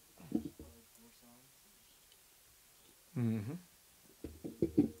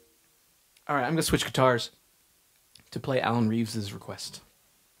 All right, I'm gonna switch guitars to play Alan Reeves' request.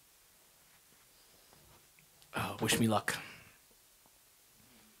 Oh, wish me luck.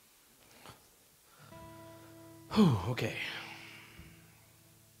 Whew, okay.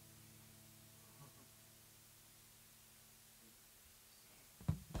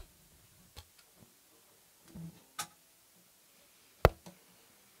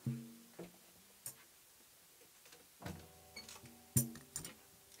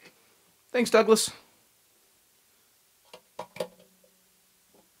 Thanks, Douglas.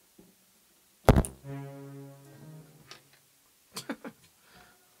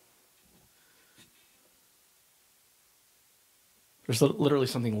 There's literally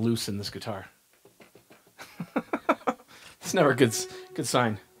something loose in this guitar. It's never a good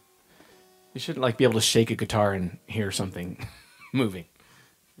sign. You shouldn't like be able to shake a guitar and hear something moving.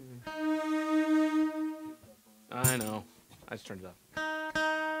 I know. I just turned it up.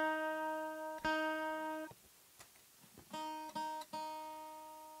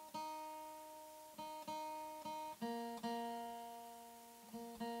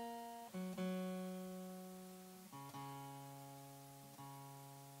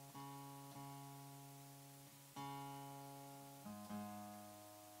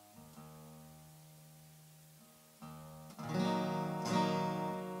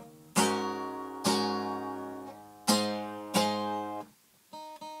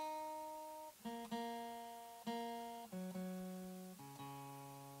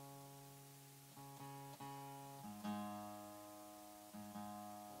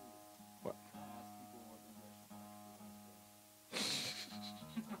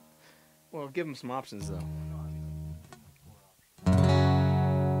 Well, give him some options, though.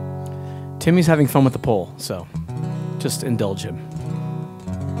 Timmy's having fun with the poll, so just indulge him.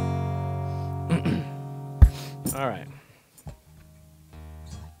 All right.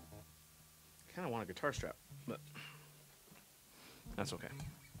 Kind of want a guitar strap, but that's okay.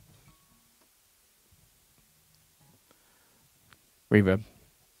 Reverb.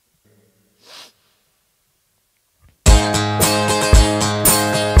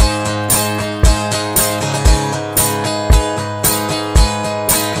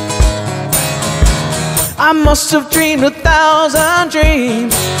 I must have dreamed 1,000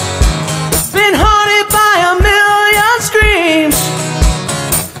 dreams, been haunted by a million screams,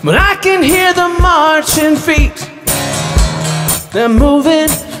 but I can hear the marching feet. They're moving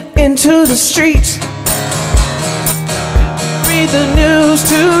into the street. Read the news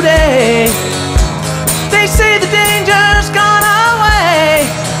today. They say the danger's gone away.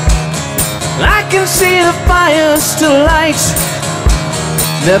 I can see the fires still light.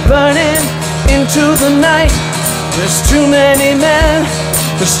 They're burning into the night. There's too many men,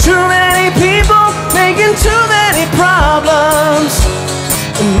 there's too many people making too many problems,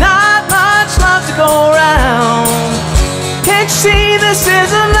 and not much love to go around. Can't you see this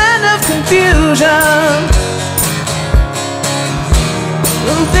is a land of confusion?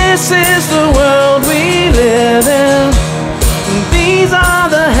 This is the world we live in, and these are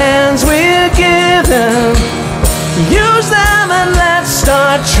the hands we're given. Use them and let's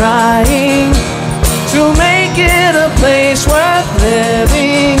start trying to make it a place worth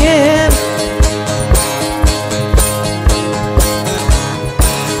living in.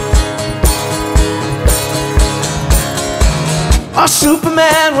 Oh,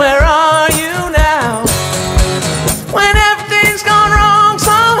 Superman, where are you now? When everything's gone wrong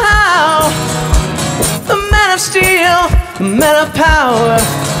somehow. The men of steel, the men of power,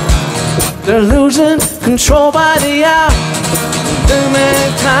 they're losing control by the hour. Too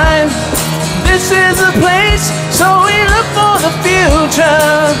many times is the place, so we look for the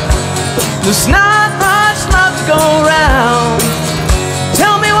future. There's not much love to go round.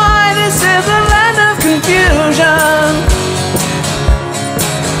 Tell me why this is a land of confusion.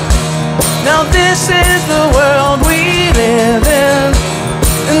 Now this is the world we live in,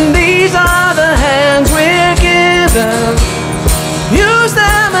 and these are the hands we're given. Use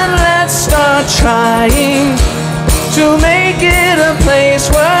them and let's start trying to make it a place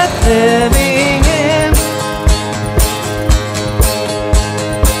worth living in.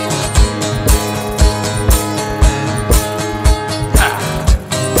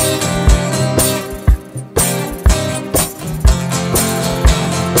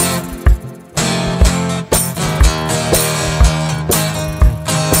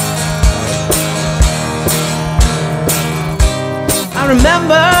 I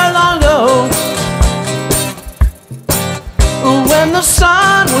remember long ago when the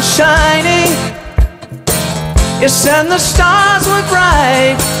sun was shining, yes, and the stars were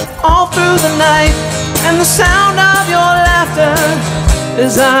bright all through the night, and the sound of your laughter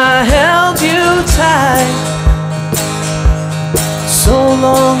as I held you tight. So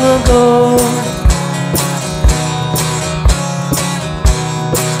long ago,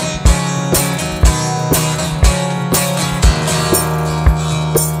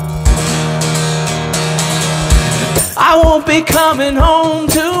 I won't be coming home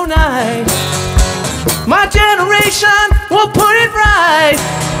tonight. My generation will put it right.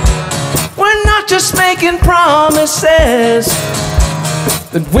 We're not just making promises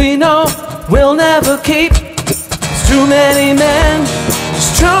that we know we'll never keep. There's too many men,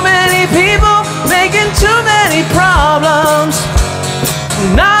 there's too many people making too many problems.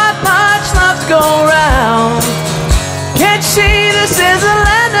 Not much love to go around. Can't you see this is a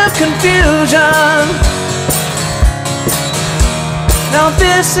land of confusion? Now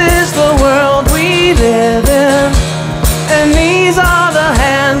this is the world we live in, and these are the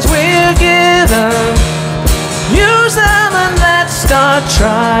hands we're given. Use them and let's start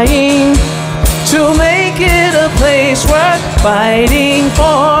trying to make it a place worth fighting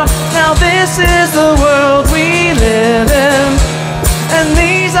for. Now this is the world we live in, and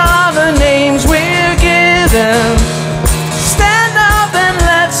these are the names we're given. Stand up and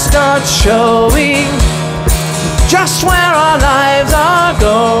let's start showing just where our lives are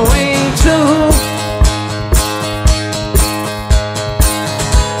going to.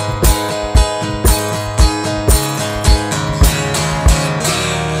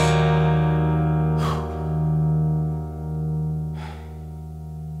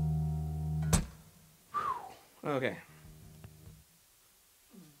 Okay.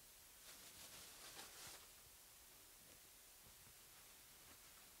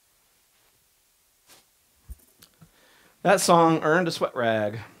 That song earned a sweat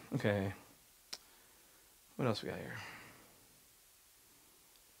rag. Okay. What else we got here?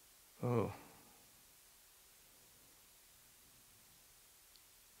 Oh.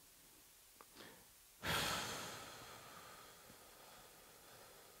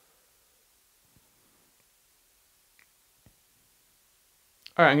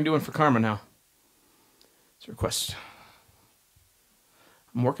 All right, I'm going to do one for Karma now. It's a request.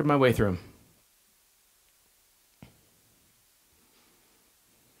 I'm working my way through them.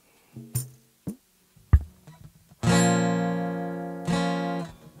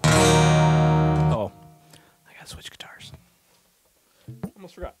 Oh, I gotta switch guitars.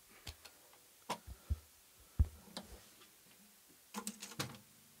 Almost forgot.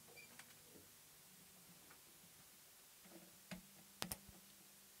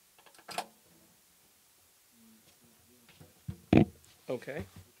 Okay.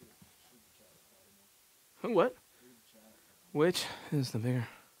 What? Which is the bigger?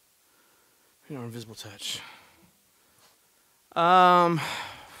 Invisible touch.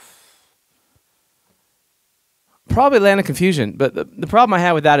 Probably Land of Confusion, but the problem I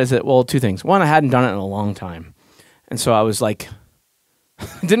had with that is that, well, two things. One, I hadn't done it in a long time, and so I was like,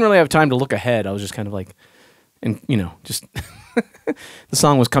 didn't really have time to look ahead. I was just kind of like, and just the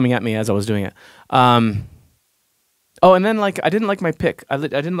song was coming at me as I was doing it. Oh, and then like I didn't like my pick. I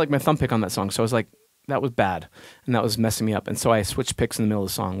didn't like my thumb pick on that song, so I was like, that was bad, and that was messing me up. And so I switched picks in the middle of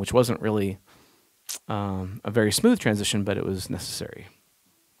the song, which wasn't really a very smooth transition, but it was necessary.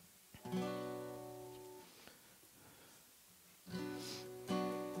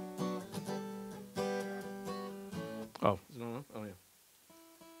 Oh, is it on? Oh, yeah.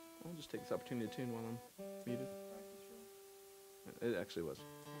 I'll just take this opportunity to tune while I'm muted. It actually was.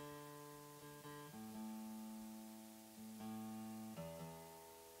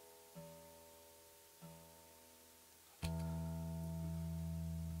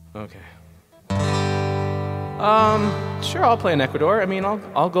 Okay. Sure, I'll play in Ecuador. I mean,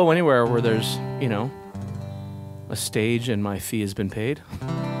 I'll go anywhere where there's, you know, a stage and my fee has been paid.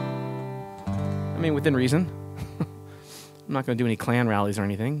 I mean, within reason. I'm not going to do any clan rallies or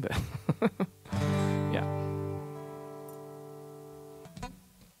anything, but yeah.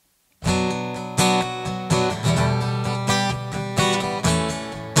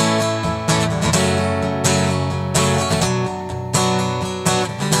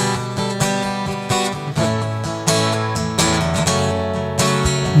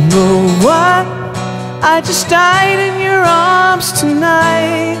 Know what? I just died in your arms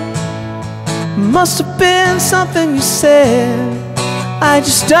tonight. Must have been something you said. I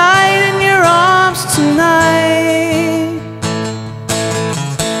just died in your arms tonight.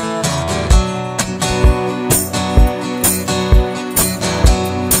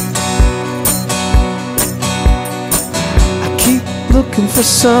 I keep looking for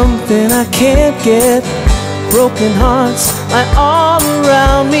something I can't get. Broken hearts lie all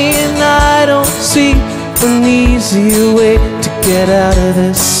around me, and I don't see an easier way to get out of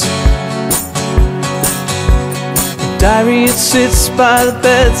this. The diary, it sits by the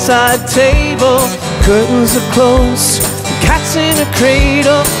bedside table. Curtains are closed, the cat's in a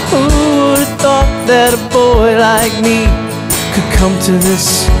cradle. Who would have thought that a boy like me could come to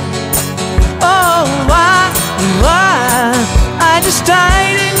this? Oh, why, I just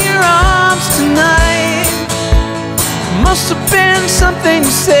died in your arms tonight. Must have been something you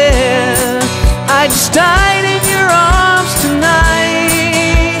said. I just died in your arms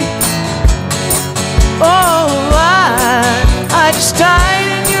tonight. Oh, I just died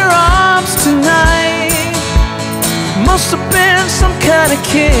in your arms tonight. Must have been some kind of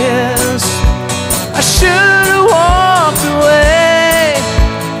kiss. I should have walked away.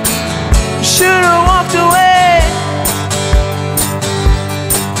 Should have walked away.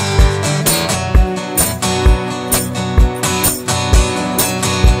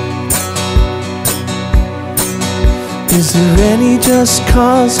 Is there any just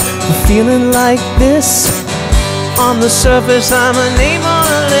cause for feeling like this? On the surface I'm a name on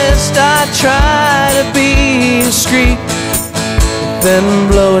a list. I try to be discreet, then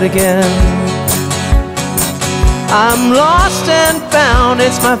blow it again. I'm lost and found,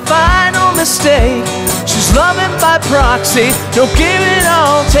 it's my final mistake. She's loving by proxy, don't give it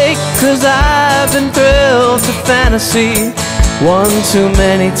all take. Cause I've been thrilled to fantasy one too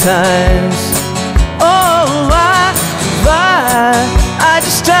many times. Oh, I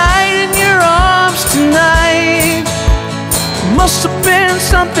just died in your arms tonight. Must have been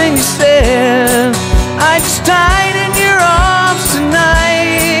something you said. I just died in your arms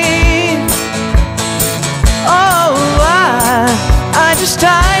tonight. Oh, I just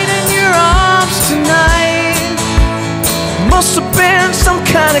died in your arms tonight. Must have been some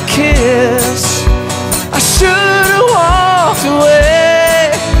kind of kiss. I should have walked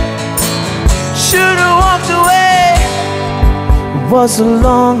away. Should have walked away. It was a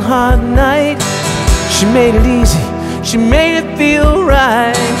long, hard night. She made it easy, she made it feel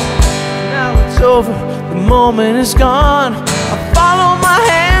right. Now it's over, the moment is gone. I follow my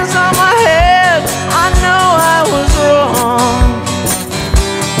hands on my head. I know I was wrong.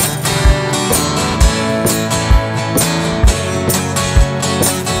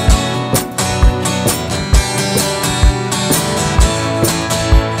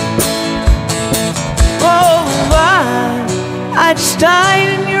 I just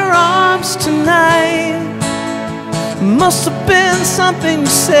died in your arms tonight. Must have been something you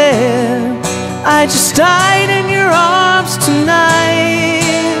said. I just died in your arms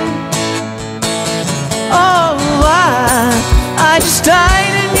tonight. Oh, I just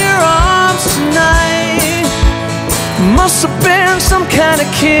died in your arms tonight. Must have been some kind of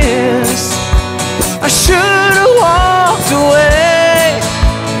kiss. I should have walked away.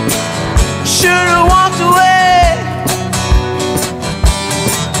 Should have walked away.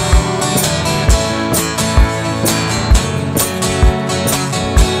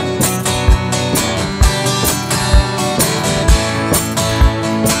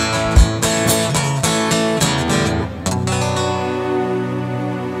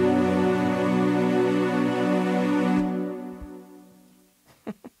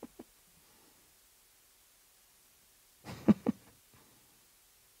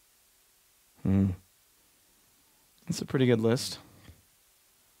 That's a pretty good list.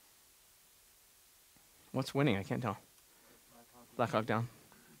 What's winning? I can't tell. Black Hawk Down.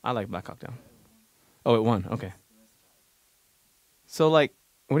 I like Black Hawk Down. Oh, it won. Okay. So, like,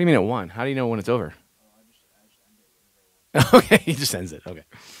 what do you mean it won? How do you know when it's over? Okay, he just ends it. Okay.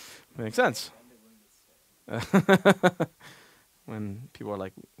 Makes sense. When people are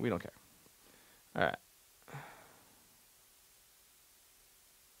like, we don't care. All right.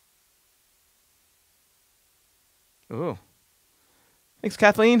 Oh. Thanks,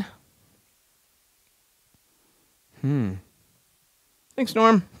 Kathleen. Thanks,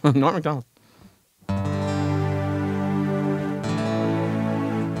 Norm. Norm McDonald. All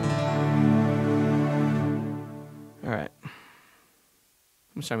right. How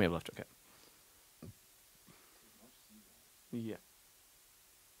much time we have left? Okay. Yeah.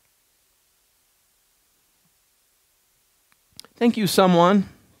 Thank you, someone.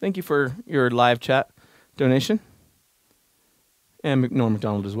 Thank you for your live chat donation. And Norm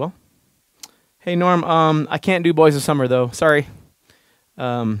McDonald as well. Hey, Norm, I can't do Boys of Summer, though. Sorry.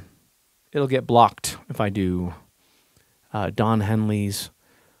 It'll get blocked if I do. Don Henley's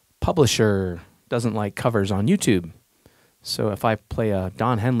publisher doesn't like covers on YouTube. So if I play a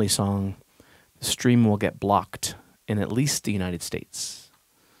Don Henley song, the stream will get blocked in at least the United States.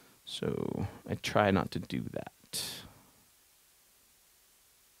 So I try not to do that.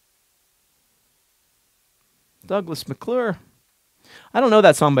 Douglas McClure. I don't know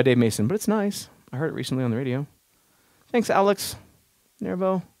that song by Dave Mason, but it's nice. I heard it recently on the radio. Thanks, Alex.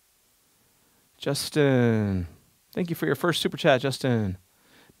 Nervo. Justin. Thank you for your first super chat, Justin.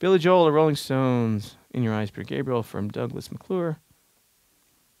 Billy Joel, The Rolling Stones. In Your Eyes, Peter Gabriel from Douglas McClure.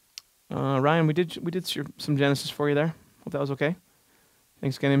 Ryan, we did some Genesis for you there. Hope that was okay.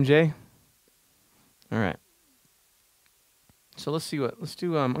 Thanks again, MJ. All right. So let's do.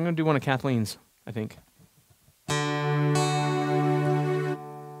 I'm gonna do one of Kathleen's, I think. I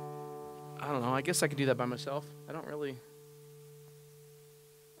don't know. I guess I could do that by myself. I don't really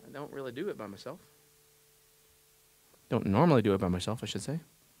do it by myself. Don't normally do it by myself, I should say.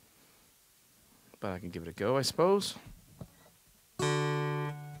 But I can give it a go, I suppose.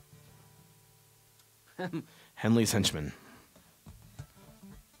 Henley's Henchman.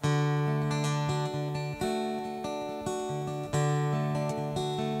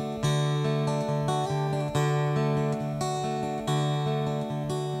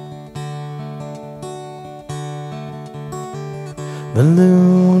 The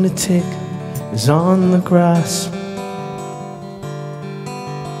lunatic is on the grass.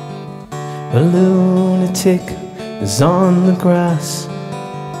 The lunatic is on the grass,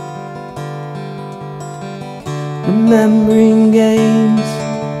 remembering games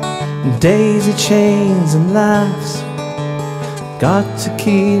and daisy chains and laughs. Got to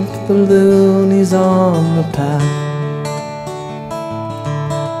keep the loonies on the path.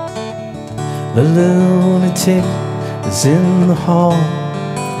 The lunatic is in the hall.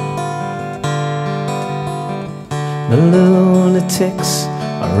 The lunatics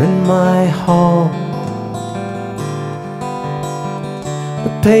are in my hall. The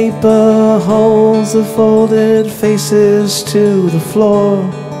paper holds the folded faces to the floor,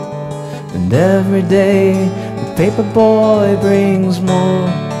 and every day the paper boy brings more.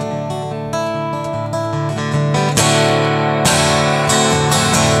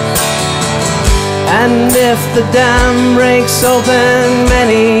 And if the dam breaks open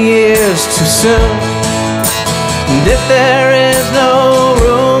many years too soon, and if there is no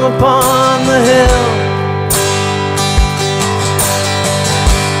room upon the hill,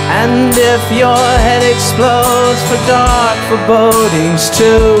 and if your head explodes for dark forebodings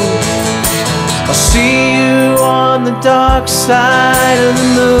too, I'll see you on the dark side of the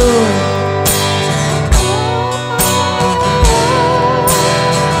moon.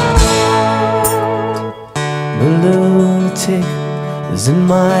 The lunatic is in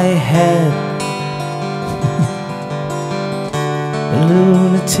my head. The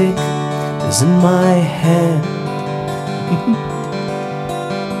lunatic is in my head.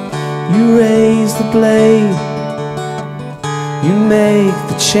 You raise the blade, you make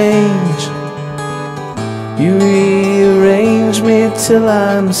the change, you rearrange me till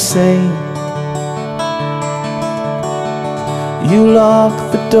I'm sane. You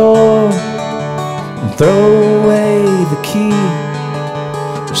lock the door and throw away the key.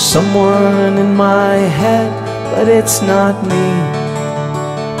 There's someone in my head, but it's not me.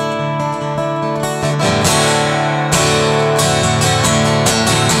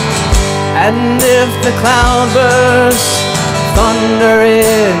 And if the cloudbursts thunder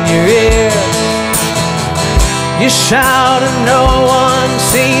in your ear, you shout and no one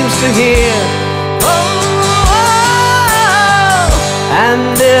seems to hear.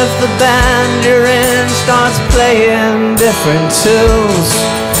 And if the band you're in starts playing different tunes,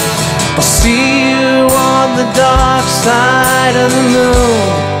 I'll see you on the dark side of the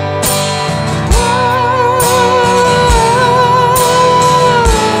moon.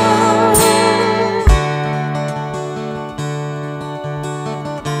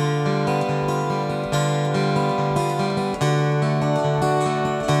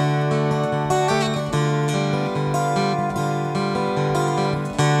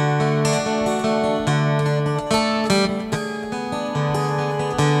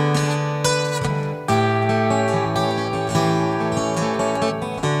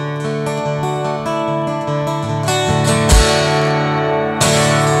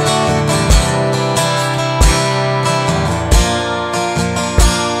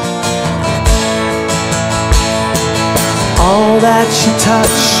 all that you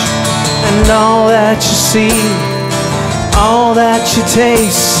touch and all that you see, all that you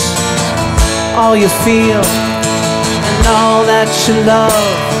taste, all you feel, and all that you love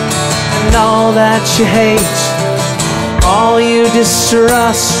and all that you hate, all you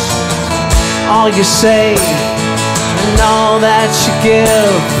distrust, all you say, and all that you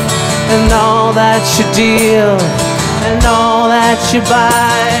give, and all that you deal, and all that you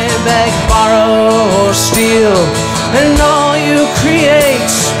buy, beg, borrow, or steal, and all you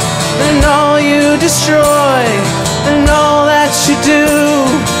create, and all you destroy, and all that you do,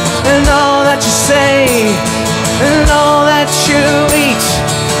 and all that you say, and all that you eat,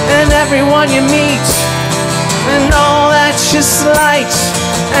 and everyone you meet, and all that you slight,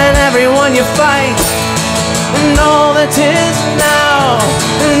 and everyone you fight, and all that is now,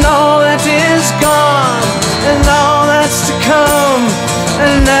 and all that is gone, and all that's to come,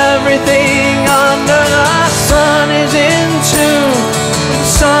 and everything under the sun is in tune. The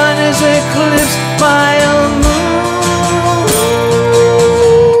sun is eclipsed by a moon.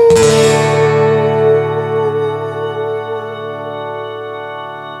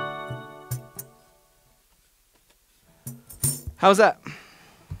 How's that?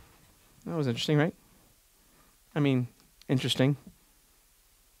 That was interesting, right? I mean, interesting.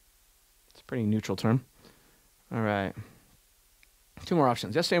 It's a pretty neutral term. All right. 2 more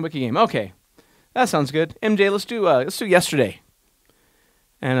options. Yesterday and Wiki Game. Okay. That sounds good. MJ, let's do yesterday.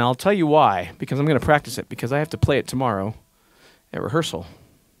 And I'll tell you why. Because I'm going to practice it. Because I have to play it tomorrow at rehearsal.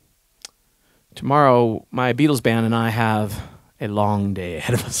 Tomorrow, my Beatles band and I have a long day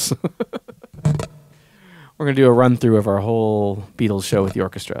ahead of us. We're going to do a run-through of our whole Beatles show with the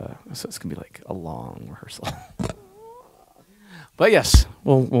orchestra. So it's going to be like a long rehearsal. But yes,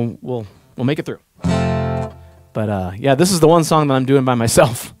 we'll make it through. But yeah, this is the one song that I'm doing by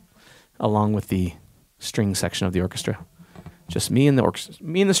myself, along with the string section of the orchestra. Just me and the orchestra,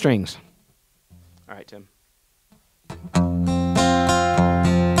 me and the strings. All right, Tim.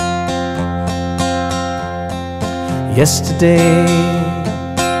 Yesterday,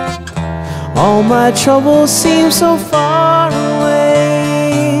 all my troubles seem so far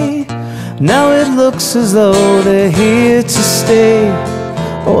away. Now it looks as though they're here to stay.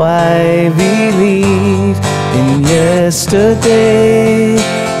 Oh, I believe in yesterday.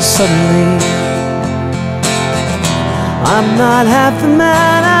 Suddenly, I'm not half the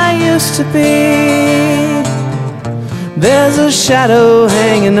man I used to be. There's a shadow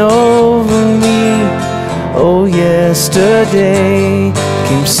hanging over me. Oh, yesterday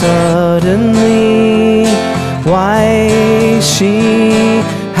came suddenly. Why she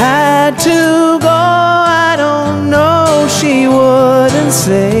had to go, I don't know. She wouldn't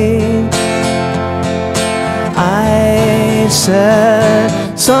say. I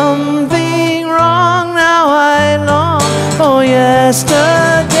said something wrong. Now I long for yesterday.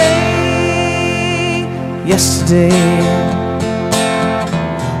 Yesterday,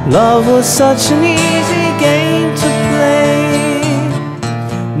 love was such an easy game to play.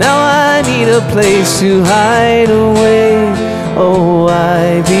 Now I need a place to hide away. Oh,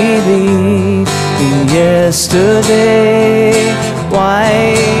 I believe in yesterday.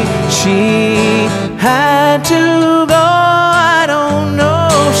 Why she had to go, I don't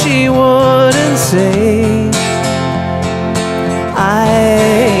know. She wouldn't say.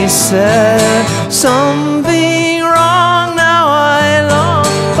 I said something wrong. Now I long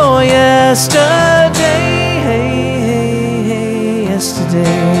for yesterday.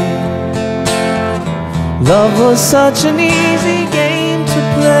 Yesterday, love was such an easy game to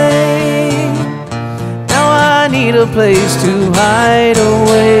play. Now I need a place to hide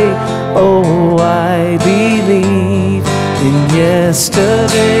away. Oh, I believe in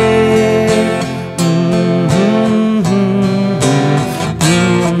yesterday.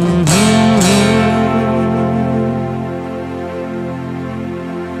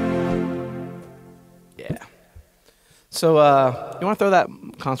 So, you want to throw that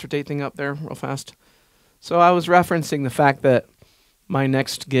concert date thing up there real fast? So I was referencing the fact that my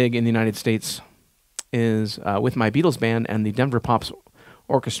next gig in the United States is with my Beatles band and the Denver Pops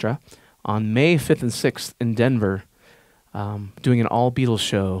Orchestra on May 5th and 6th in Denver, doing an all-Beatles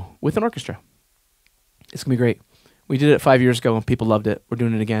show with an orchestra. It's going to be great. We did it 5 years ago and people loved it. We're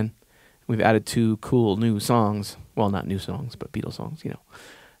doing it again. We've added 2 cool new songs. Well, not new songs, but Beatles songs, you know.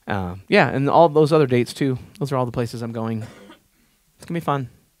 Yeah, and all those other dates too. Those are all the places I'm going. It's going to be fun.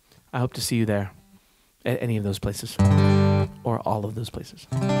 I hope to see you there at any of those places or all of those places.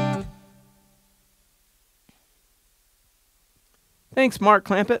 Thanks, Mark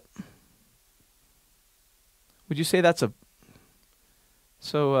Clampett. Would you say that's a...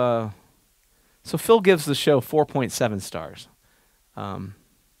 So So Phil gives the show 4.7 stars. What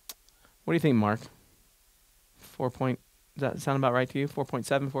do you think, Mark? 4 point, does that sound about right to you?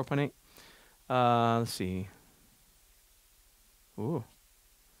 4.7, 4.8? Let's see. Ooh.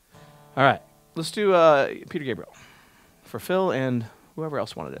 All right. Let's do Peter Gabriel for Phil and whoever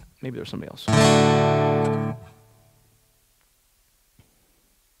else wanted it. Maybe there's somebody else.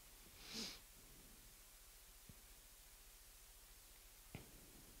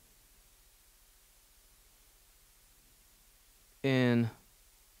 In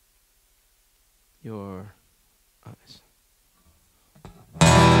your eyes.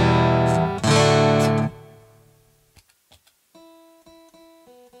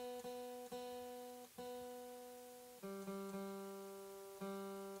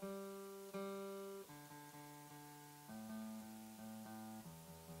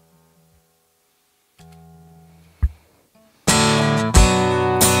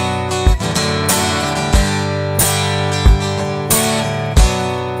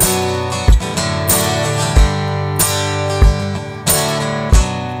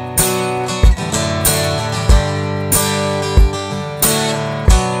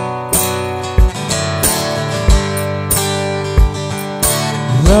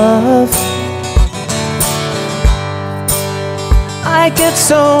 Love, I get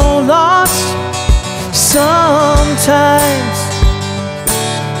so lost sometimes.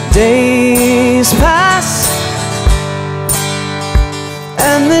 Days pass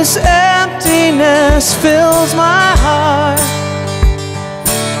and this emptiness fills my heart.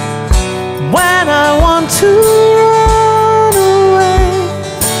 When I want to run away,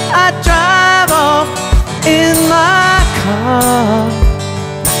 I drive off in my car.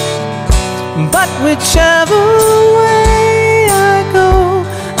 But whichever way I go,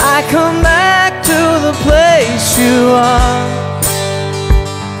 I come back to the place you are.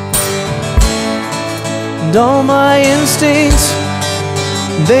 And all my instincts,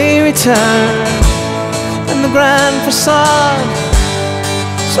 they return, and the grand facade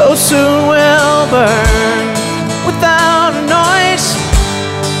so soon will burn. Without a noise,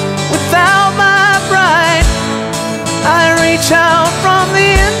 without my pride, I reach out from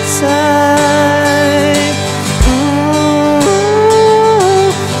the inside. Ooh,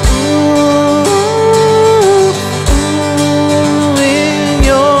 ooh, ooh, in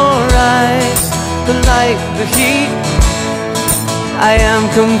your eyes, the light, the heat, I am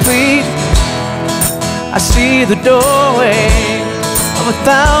complete. I see the doorway of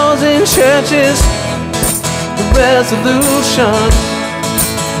 1,000 churches, the resolution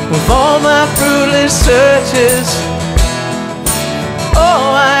of all my fruitless searches.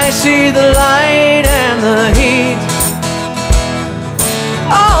 Oh, I see the light and the heat.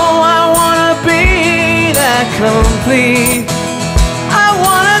 Oh, I wanna be that complete. I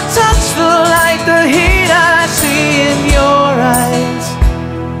wanna touch the light, the heat I see in your eyes.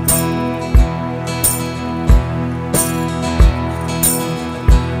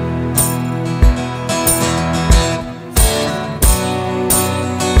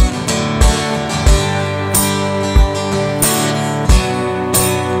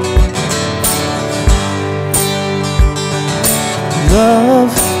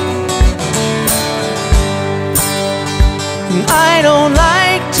 Love, I don't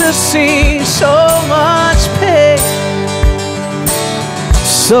like to see so much pain,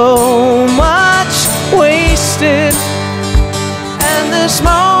 so much wasted, and this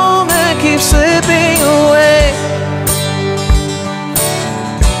moment keeps slipping away.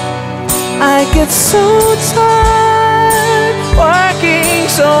 I get so tired working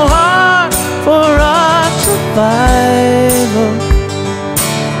so hard for our survival.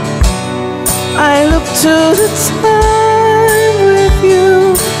 I look to the time with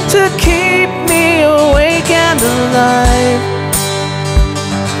you to keep me awake and alive.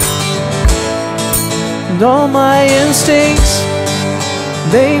 And all my instincts,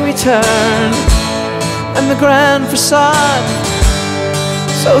 they return, and the grand facade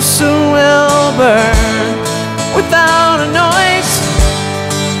so soon will burn. Without a noise,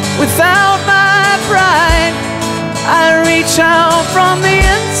 without my pride, I reach out from the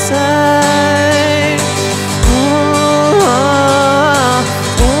inside. Ooh,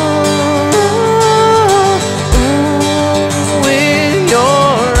 ooh, ooh, in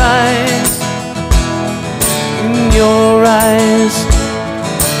your eyes, in your eyes,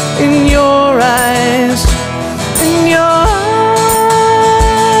 in your eyes, in your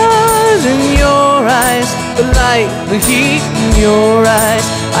eyes, in your eyes, the light, the heat in your eyes.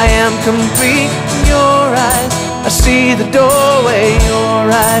 I am complete in your eyes. I see the doorway, your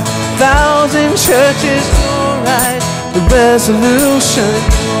eyes, 1,000 churches, your eyes, the resolution,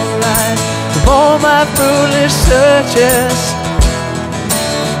 your eyes, the of all my foolish searches.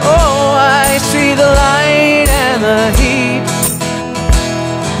 Oh, I see the light and the heat.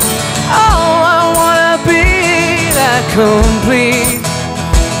 Oh, I wanna be that complete.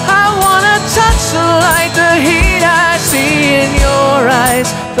 I wanna touch the light, the heat I see in your eyes.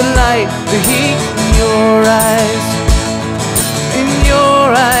 The light, the heat in your eyes. In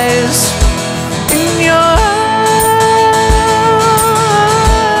your eyes. In your eyes.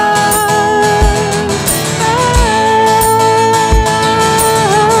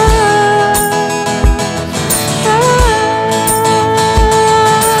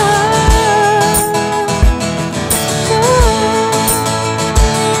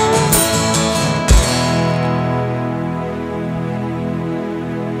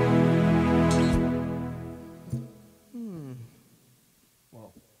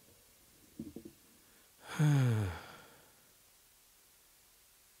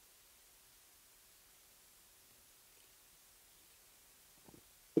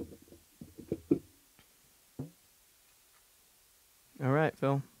 All right,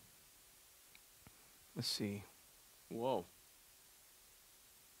 Phil. Let's see. Whoa.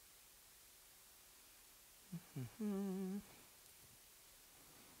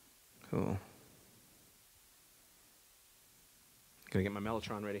 Cool. Gotta get my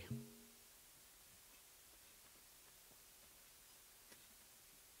Mellotron ready.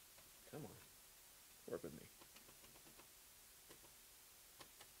 Come on. Work with me.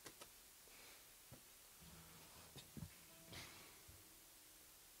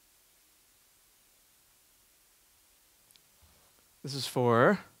 This is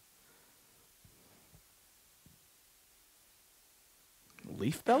for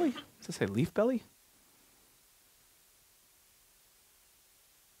Leaf Belly? Does it say Leaf Belly?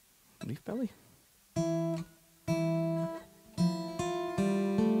 Leaf Belly? All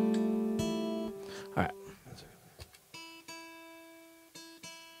right.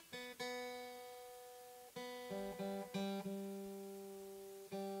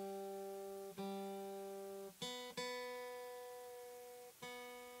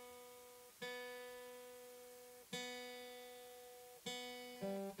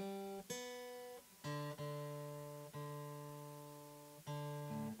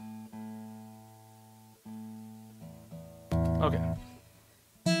 Okay.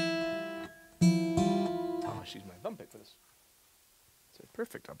 Oh, she's my thumb pick for this. It's a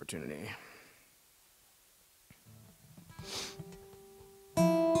perfect opportunity.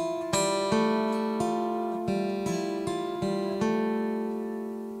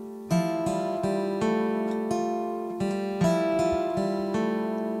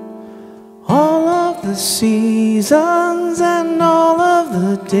 All of the seasons and all of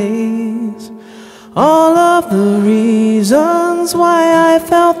the days, all of the reasons why I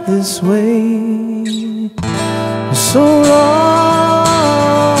felt this way. So long,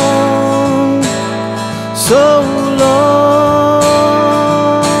 so long.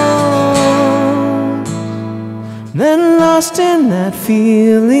 Then lost in that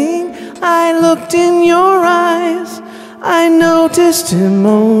feeling, I looked in your eyes. I noticed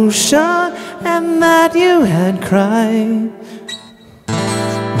emotion and that you had cried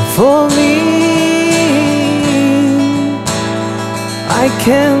for me. I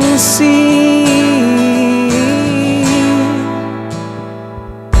can see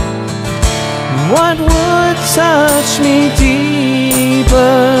what would touch me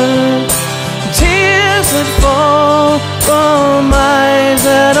deeper. Tears that fall from eyes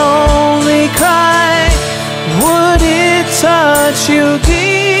that only cry. Would it touch you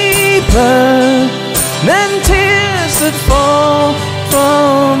deeper than tears that fall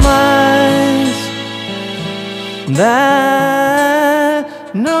from eyes that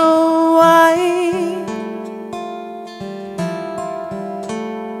know why?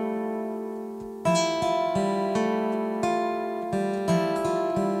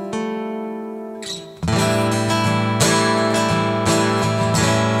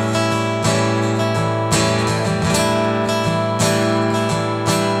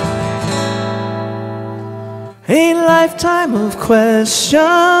 A lifetime of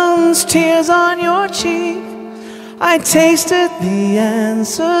questions, tears on your cheek. I tasted the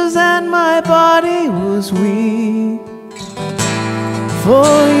answers and my body was weak for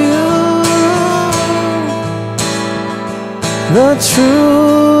you. The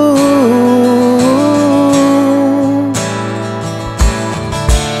truth.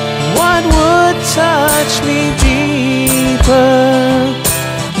 What would touch me deeper?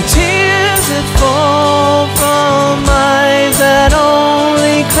 Tears that fall from eyes that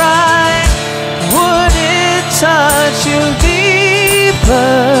only cry. Would it touch you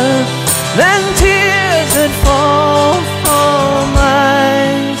deeper than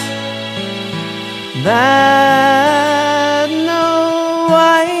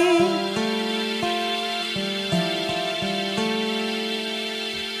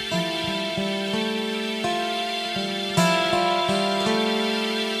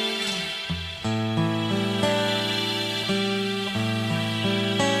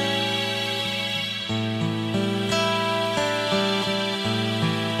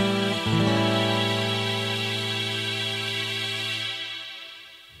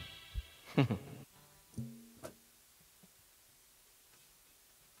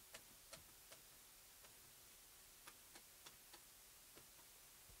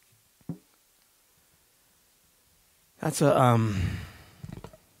That's a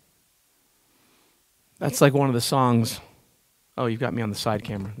that's like one of the songs. Oh, you've got me on the side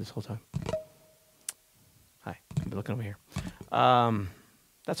camera this whole time. Hi, I've been looking over here.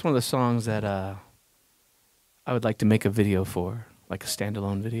 That's one of the songs that I would like to make a video for, like a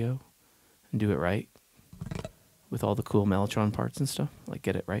standalone video, and do it right with all the cool Mellotron parts and stuff. Like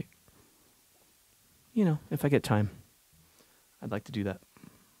get it right. You know, if I get time, I'd like to do that.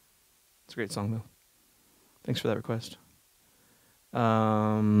 It's a great song though. Thanks for that request.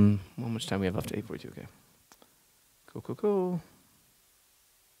 How much time we have left? 8:42. Okay. Cool.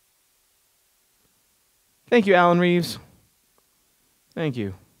 Thank you, Alan Reeves. Thank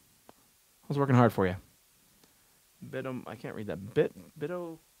you. I was working hard for you. I can't read that.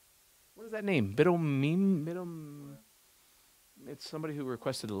 Bito. What is that name? Bito. It's somebody who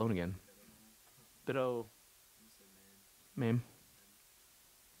requested Alone Again. Bito. Mame.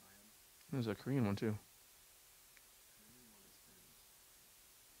 There's a Korean one too.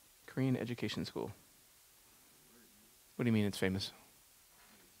 Korean Education School. What do you mean it's famous?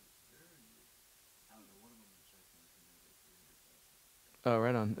 Oh,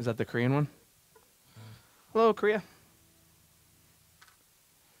 right on. Is that the Korean one? Hello, Korea.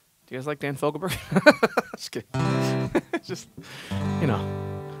 Do you guys like Dan Fogelberg? Just kidding. Just, you know,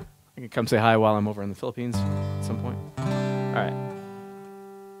 I can come say hi while I'm over in the Philippines at some point. All right.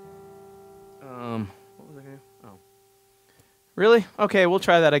 What was I going to do? Oh. Really? Okay, we'll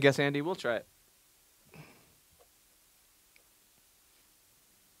try that, I guess, Andy. We'll try it.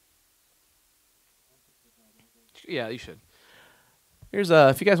 Yeah, you should. Here's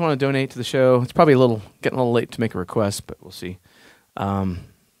if you guys want to donate to the show, it's probably getting a little late to make a request, but we'll see. I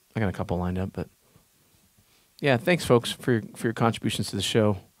got a couple lined up, but yeah, thanks folks for your contributions to the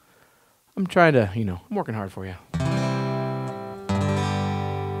show. I'm trying to, I'm working hard for you.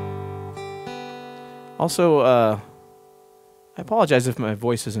 Also, I apologize if my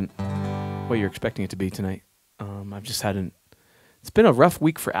voice isn't what you're expecting it to be tonight. I've just it's been a rough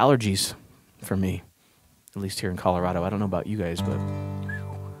week for allergies for me. At least here in Colorado. I don't know about you guys, but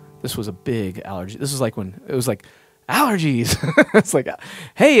this was a big allergy. This is like when it was like, allergies. It's like,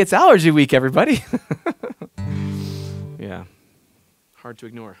 hey, it's allergy week, everybody. Yeah. Hard to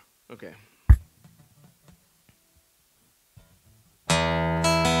ignore. Okay.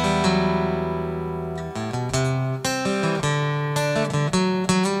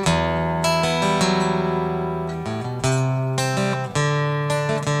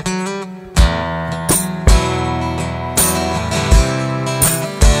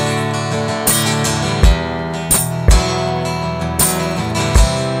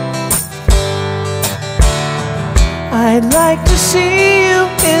 I'd like to see you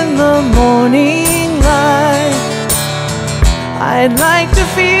in the morning light. I'd like to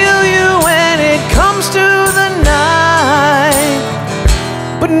feel you when it comes to the night.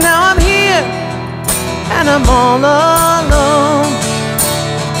 But now I'm here and I'm all alone.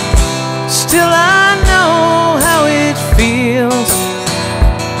 Still I know how it feels.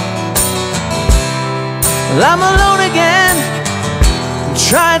 Well, I'm alone again.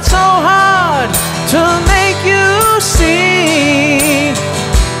 Tried so hard to make you see,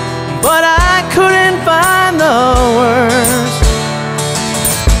 but I couldn't find the words.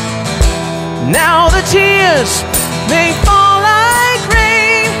 Now the tears, they fall like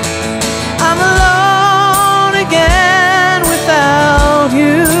rain. I'm alone again without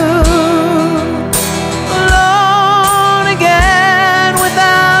you. Alone again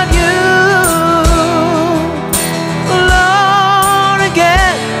without you. Alone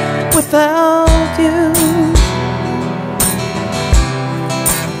again without you.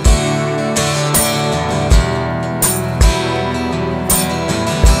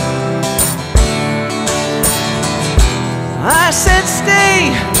 I said stay,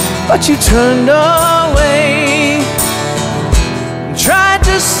 but you turned away. Tried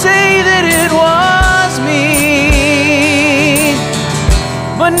to say that it was me,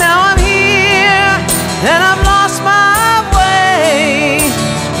 but now I'm here and I've lost my way.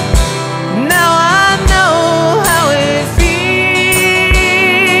 Now I know how it feels.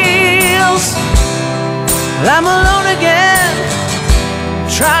 I'm alone again.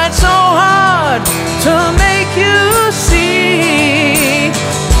 Tried so hard to make you see,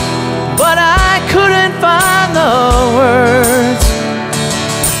 but I couldn't find the words.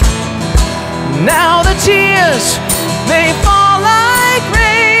 Now the tears, they fall like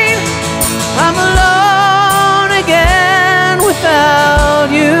rain. I'm alone again without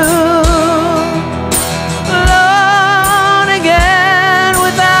you. Alone again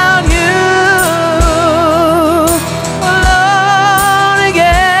without you. Alone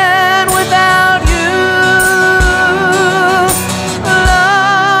again without you.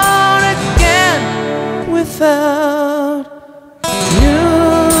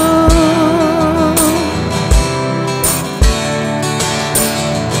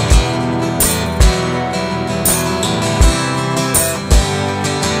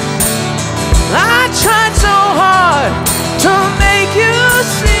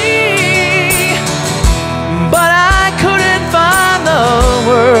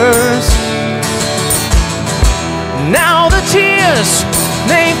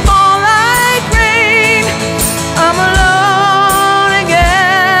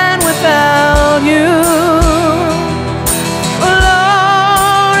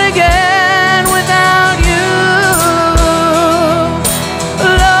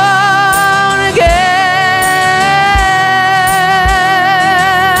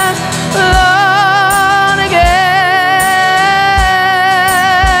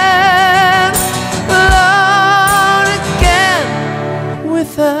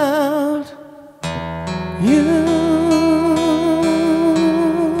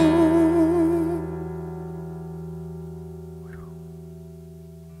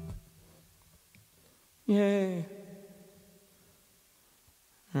 Yay.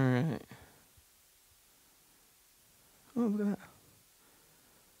 All right. Oh, look at that.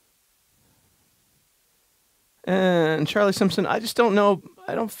 And Charlie Simpson, I just don't know.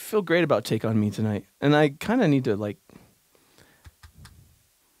 I don't feel great about Take On Me tonight. And I kind of need to, like,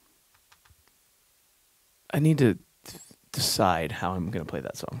 I need to decide how I'm going to play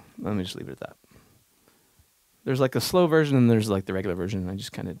that song. Let me just leave it at that. There's like a slow version and there's like the regular version. And I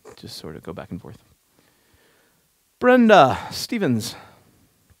just kind of just sort of go back and forth. Brenda Stevens.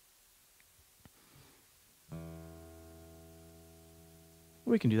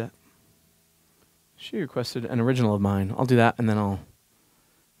 We can do that. She requested an original of mine. I'll do that, and then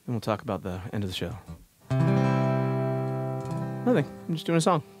we'll talk about the end of the show. Nothing. I'm just doing a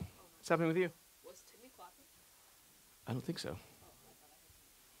song. What's happening with you? Was Timmy clapping? I don't think so.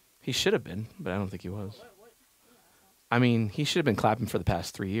 He should have been, but I don't think he was. I mean, he should have been clapping for the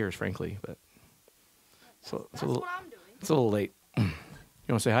past 3 years, frankly, but it's That's what I'm doing. It's a little late. You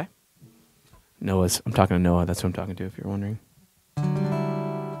want to say hi? I'm talking to Noah. That's who I'm talking to, if you're wondering.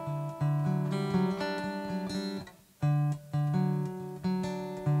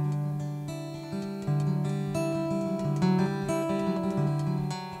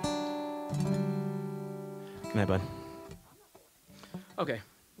 Good night, bud. Okay.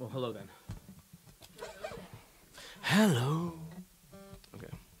 Well, hello then. Hello. Okay.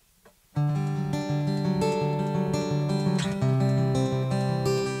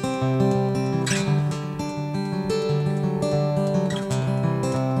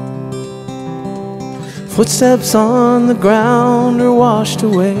 Footsteps on the ground are washed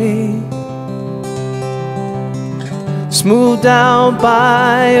away, smoothed out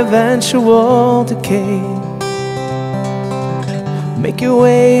by eventual decay. Make your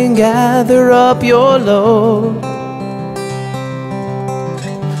way and gather up your load.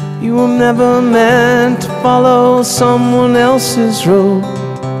 You were never meant to follow someone else's road.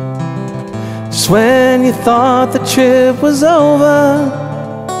 Just when you thought the trip was over,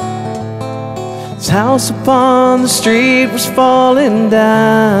 this house upon the street was falling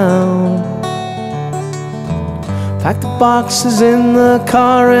down. Pack the boxes in the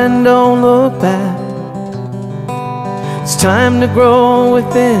car and don't look back. It's time to grow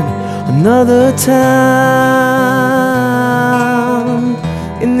within another town.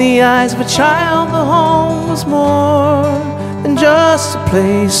 In the eyes of a child, the home was more than just a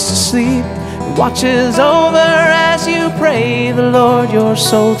place to sleep. It watches over as you pray the Lord your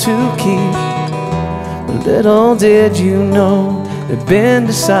soul to keep. But little did you know, it had been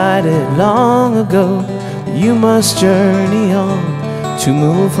decided long ago that you must journey on to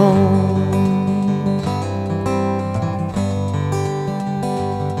move home.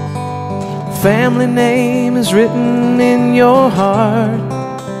 Family name is written in your heart.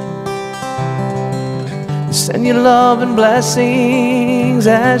 You send your love and blessings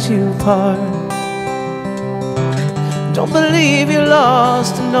as you part. Don't believe you're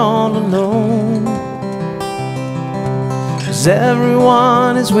lost and all alone, 'cause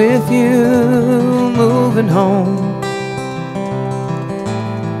everyone is with you moving home.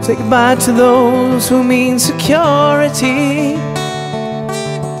 Say goodbye to those who mean security.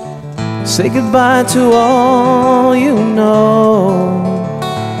 Say goodbye to all you know.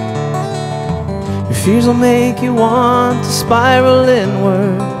 Your fears will make you want to spiral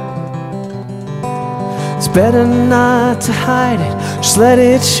inward. It's better not to hide it, just let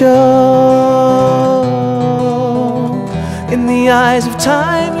it show. In the eyes of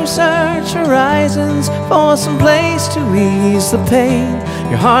time you search horizons for some place to ease the pain.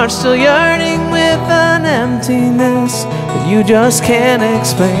 Your heart's still yearning with an emptiness that you just can't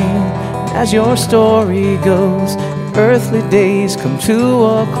explain. As your story goes, your earthly days come to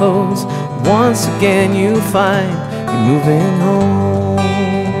a close. Once again you find you're moving home.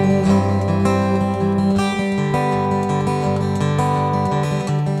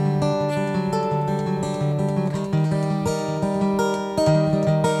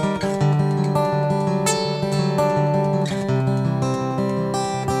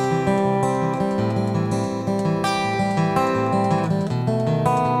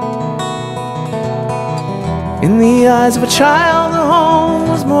 In the eyes of a child, the home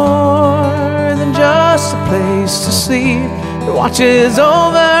was more than just a place to sleep. It watches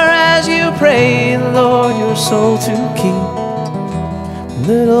over as you pray the Lord your soul to keep.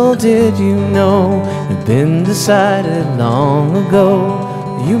 Little did you know, it had been decided long ago,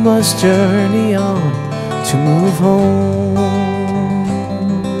 you must journey on to move home.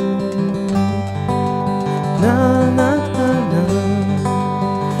 Na na na na,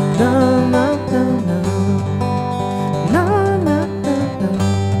 na na na na.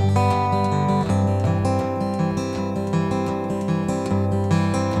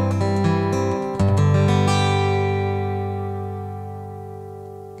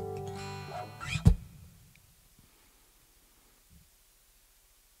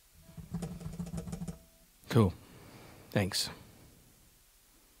 Cool. Thanks.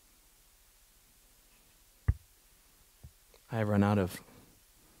 I have run out of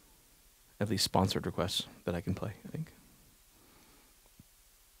at least sponsored requests that I can play, I think.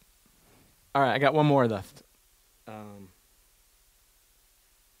 All right, I got one more left. And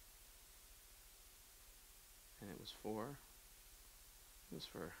it was for...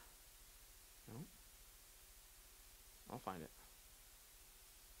 No? I'll find it.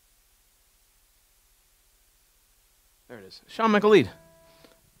 There it is. Sean Michael Lead. I'm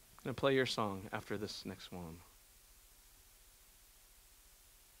going to play your song after this next one.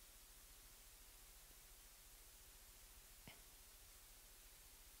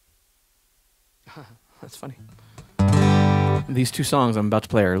 That's funny. These two songs I'm about to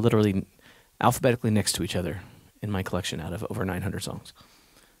play are literally alphabetically next to each other in my collection out of over 900 songs.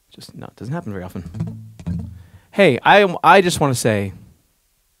 Just no, it doesn't happen very often. Hey, I just want to say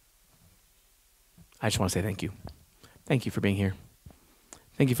thank you. Thank you for being here.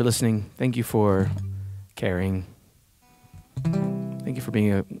 Thank you for listening. Thank you for caring. Thank you for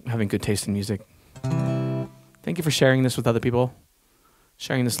having good taste in music. Thank you for sharing this with other people.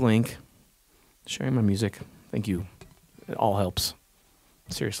 Sharing this link. Sharing my music. Thank you. It all helps.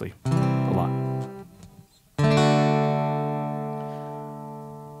 Seriously. A lot.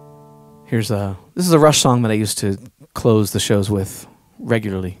 This is a Rush song that I used to close the shows with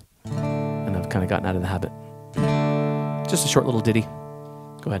regularly. And I've kind of gotten out of the habit. Just a short little ditty.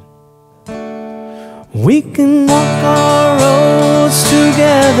 Go ahead. We can walk our roads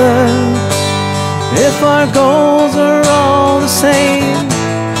together if our goals are all the same.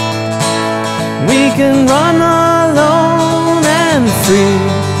 We can run alone and free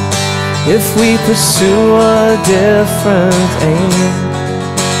if we pursue a different aim.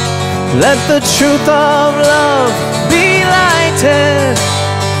 Let the truth of love be lighted.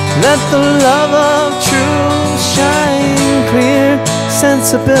 Let the love of truth shine clear.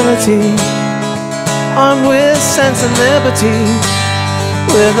 Sensibility armed with sense and liberty,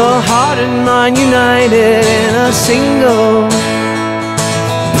 with a heart and mind united in a single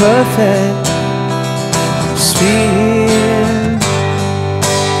perfect sphere.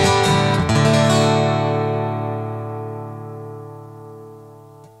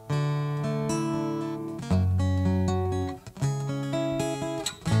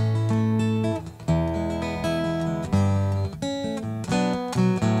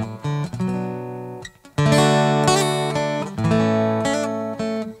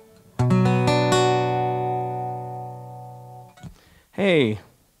 Hey,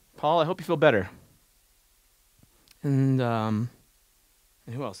 Paul, I hope you feel better. And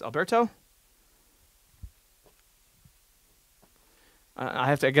who else? Alberto?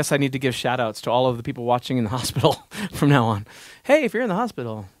 I guess I need to give shout-outs to all of the people watching in the hospital from now on. Hey, if you're in the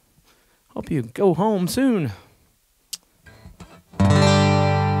hospital, hope you go home soon.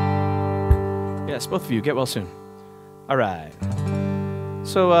 Yes, both of you, get well soon. All right.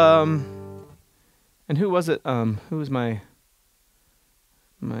 So, and who was it? Who was my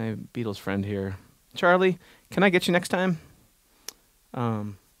Beatles friend here? Charlie, can I get you next time?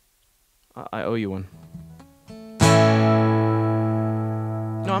 I owe you one.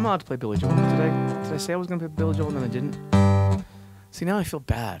 No, I'm allowed to play Billy Joel. Did I say I was going to play Billy Joel and then I didn't? See, now I feel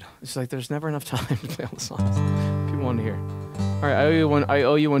bad. It's like there's never enough time to play all the songs people want to hear. All right, I owe you one. I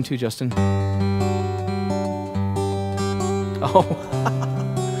owe you one too, Justin.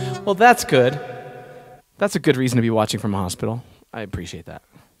 Oh, well, that's good. That's a good reason to be watching from a hospital. I appreciate that.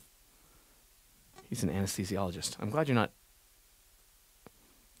 He's an anesthesiologist. I'm glad you're not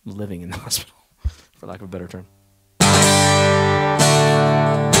living in the hospital, for lack of a better term.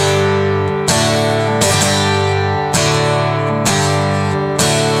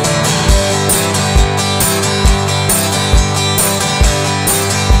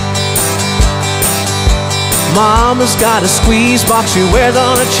 Mama's got a squeeze box she wears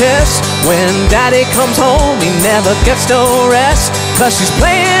on her chest. When daddy comes home, he never gets no rest, 'cause she's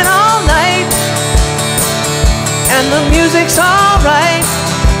playing all night and the music's alright.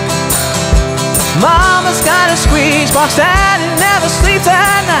 Mama's got a squeeze box, daddy never sleeps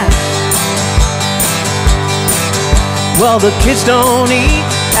at night. Well, the kids don't eat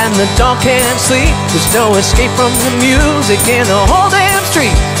and the dog can't sleep. There's no escape from the music in the whole damn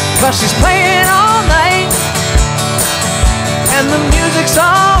street, 'cause she's playing all night and the music's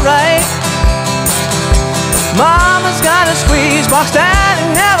alright. Mama's got a squeeze box, daddy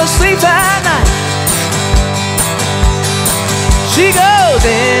never sleeps at night. She goes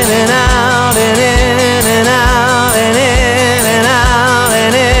in and out and in and out and in and out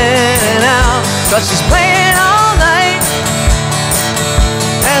and in and out, 'cause she's playing all night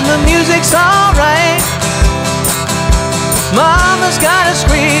and the music's alright. Mama's got a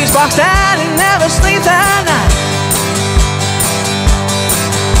squeeze box, Daddy never sleeps at night.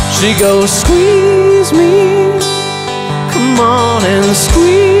 She goes, squeeze me, come on and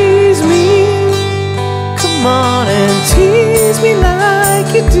squeeze me, come on and tease me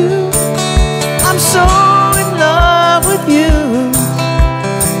like you do. I'm so in love with you.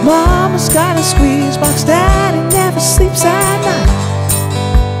 Mama's got a squeeze box, Daddy never sleeps at night.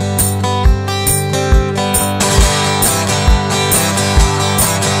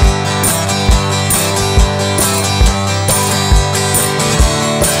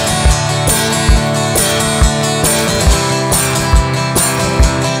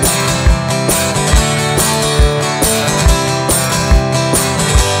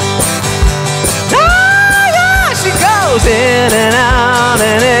 In and out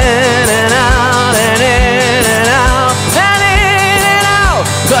and in and out and in and out and in and out,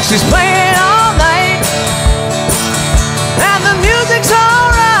 'cause she's playing all night and the music's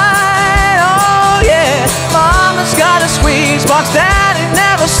alright. Oh yeah, Mama's got a squeeze box, Daddy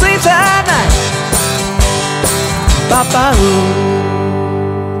never sleeps at night. Ba-ba-oo.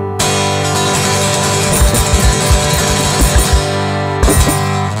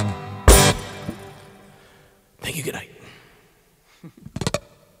 Thank you, good night.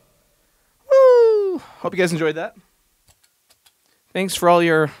 Woo! Hope you guys enjoyed that. Thanks for all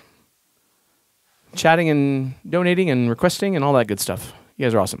your chatting and donating and requesting and all that good stuff. You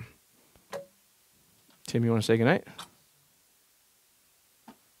guys are awesome. Tim, you want to say goodnight?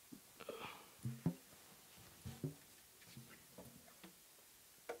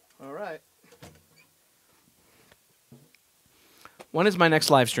 All right. When is my next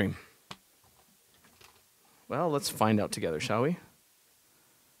live stream? Well, let's find out together, shall we?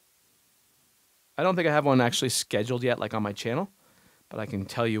 I don't think I have one actually scheduled yet, like on my channel, but I can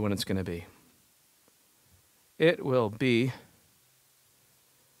tell you when it's going to be. It will be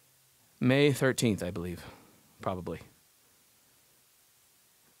May 13th, I believe, probably.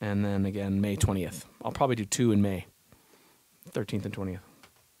 And then again, May 20th. I'll probably do 2 in May, 13th and 20th.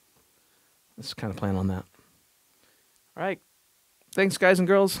 Let's kind of plan on that. All right. Thanks, guys and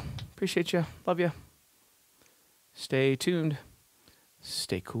girls. Appreciate you. Love you. Stay tuned.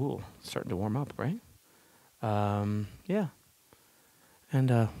 Stay cool. It's starting to warm up, right? Yeah.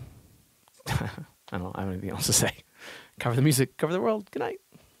 And I don't have anything else to say. Cover the music, cover the world. Good night.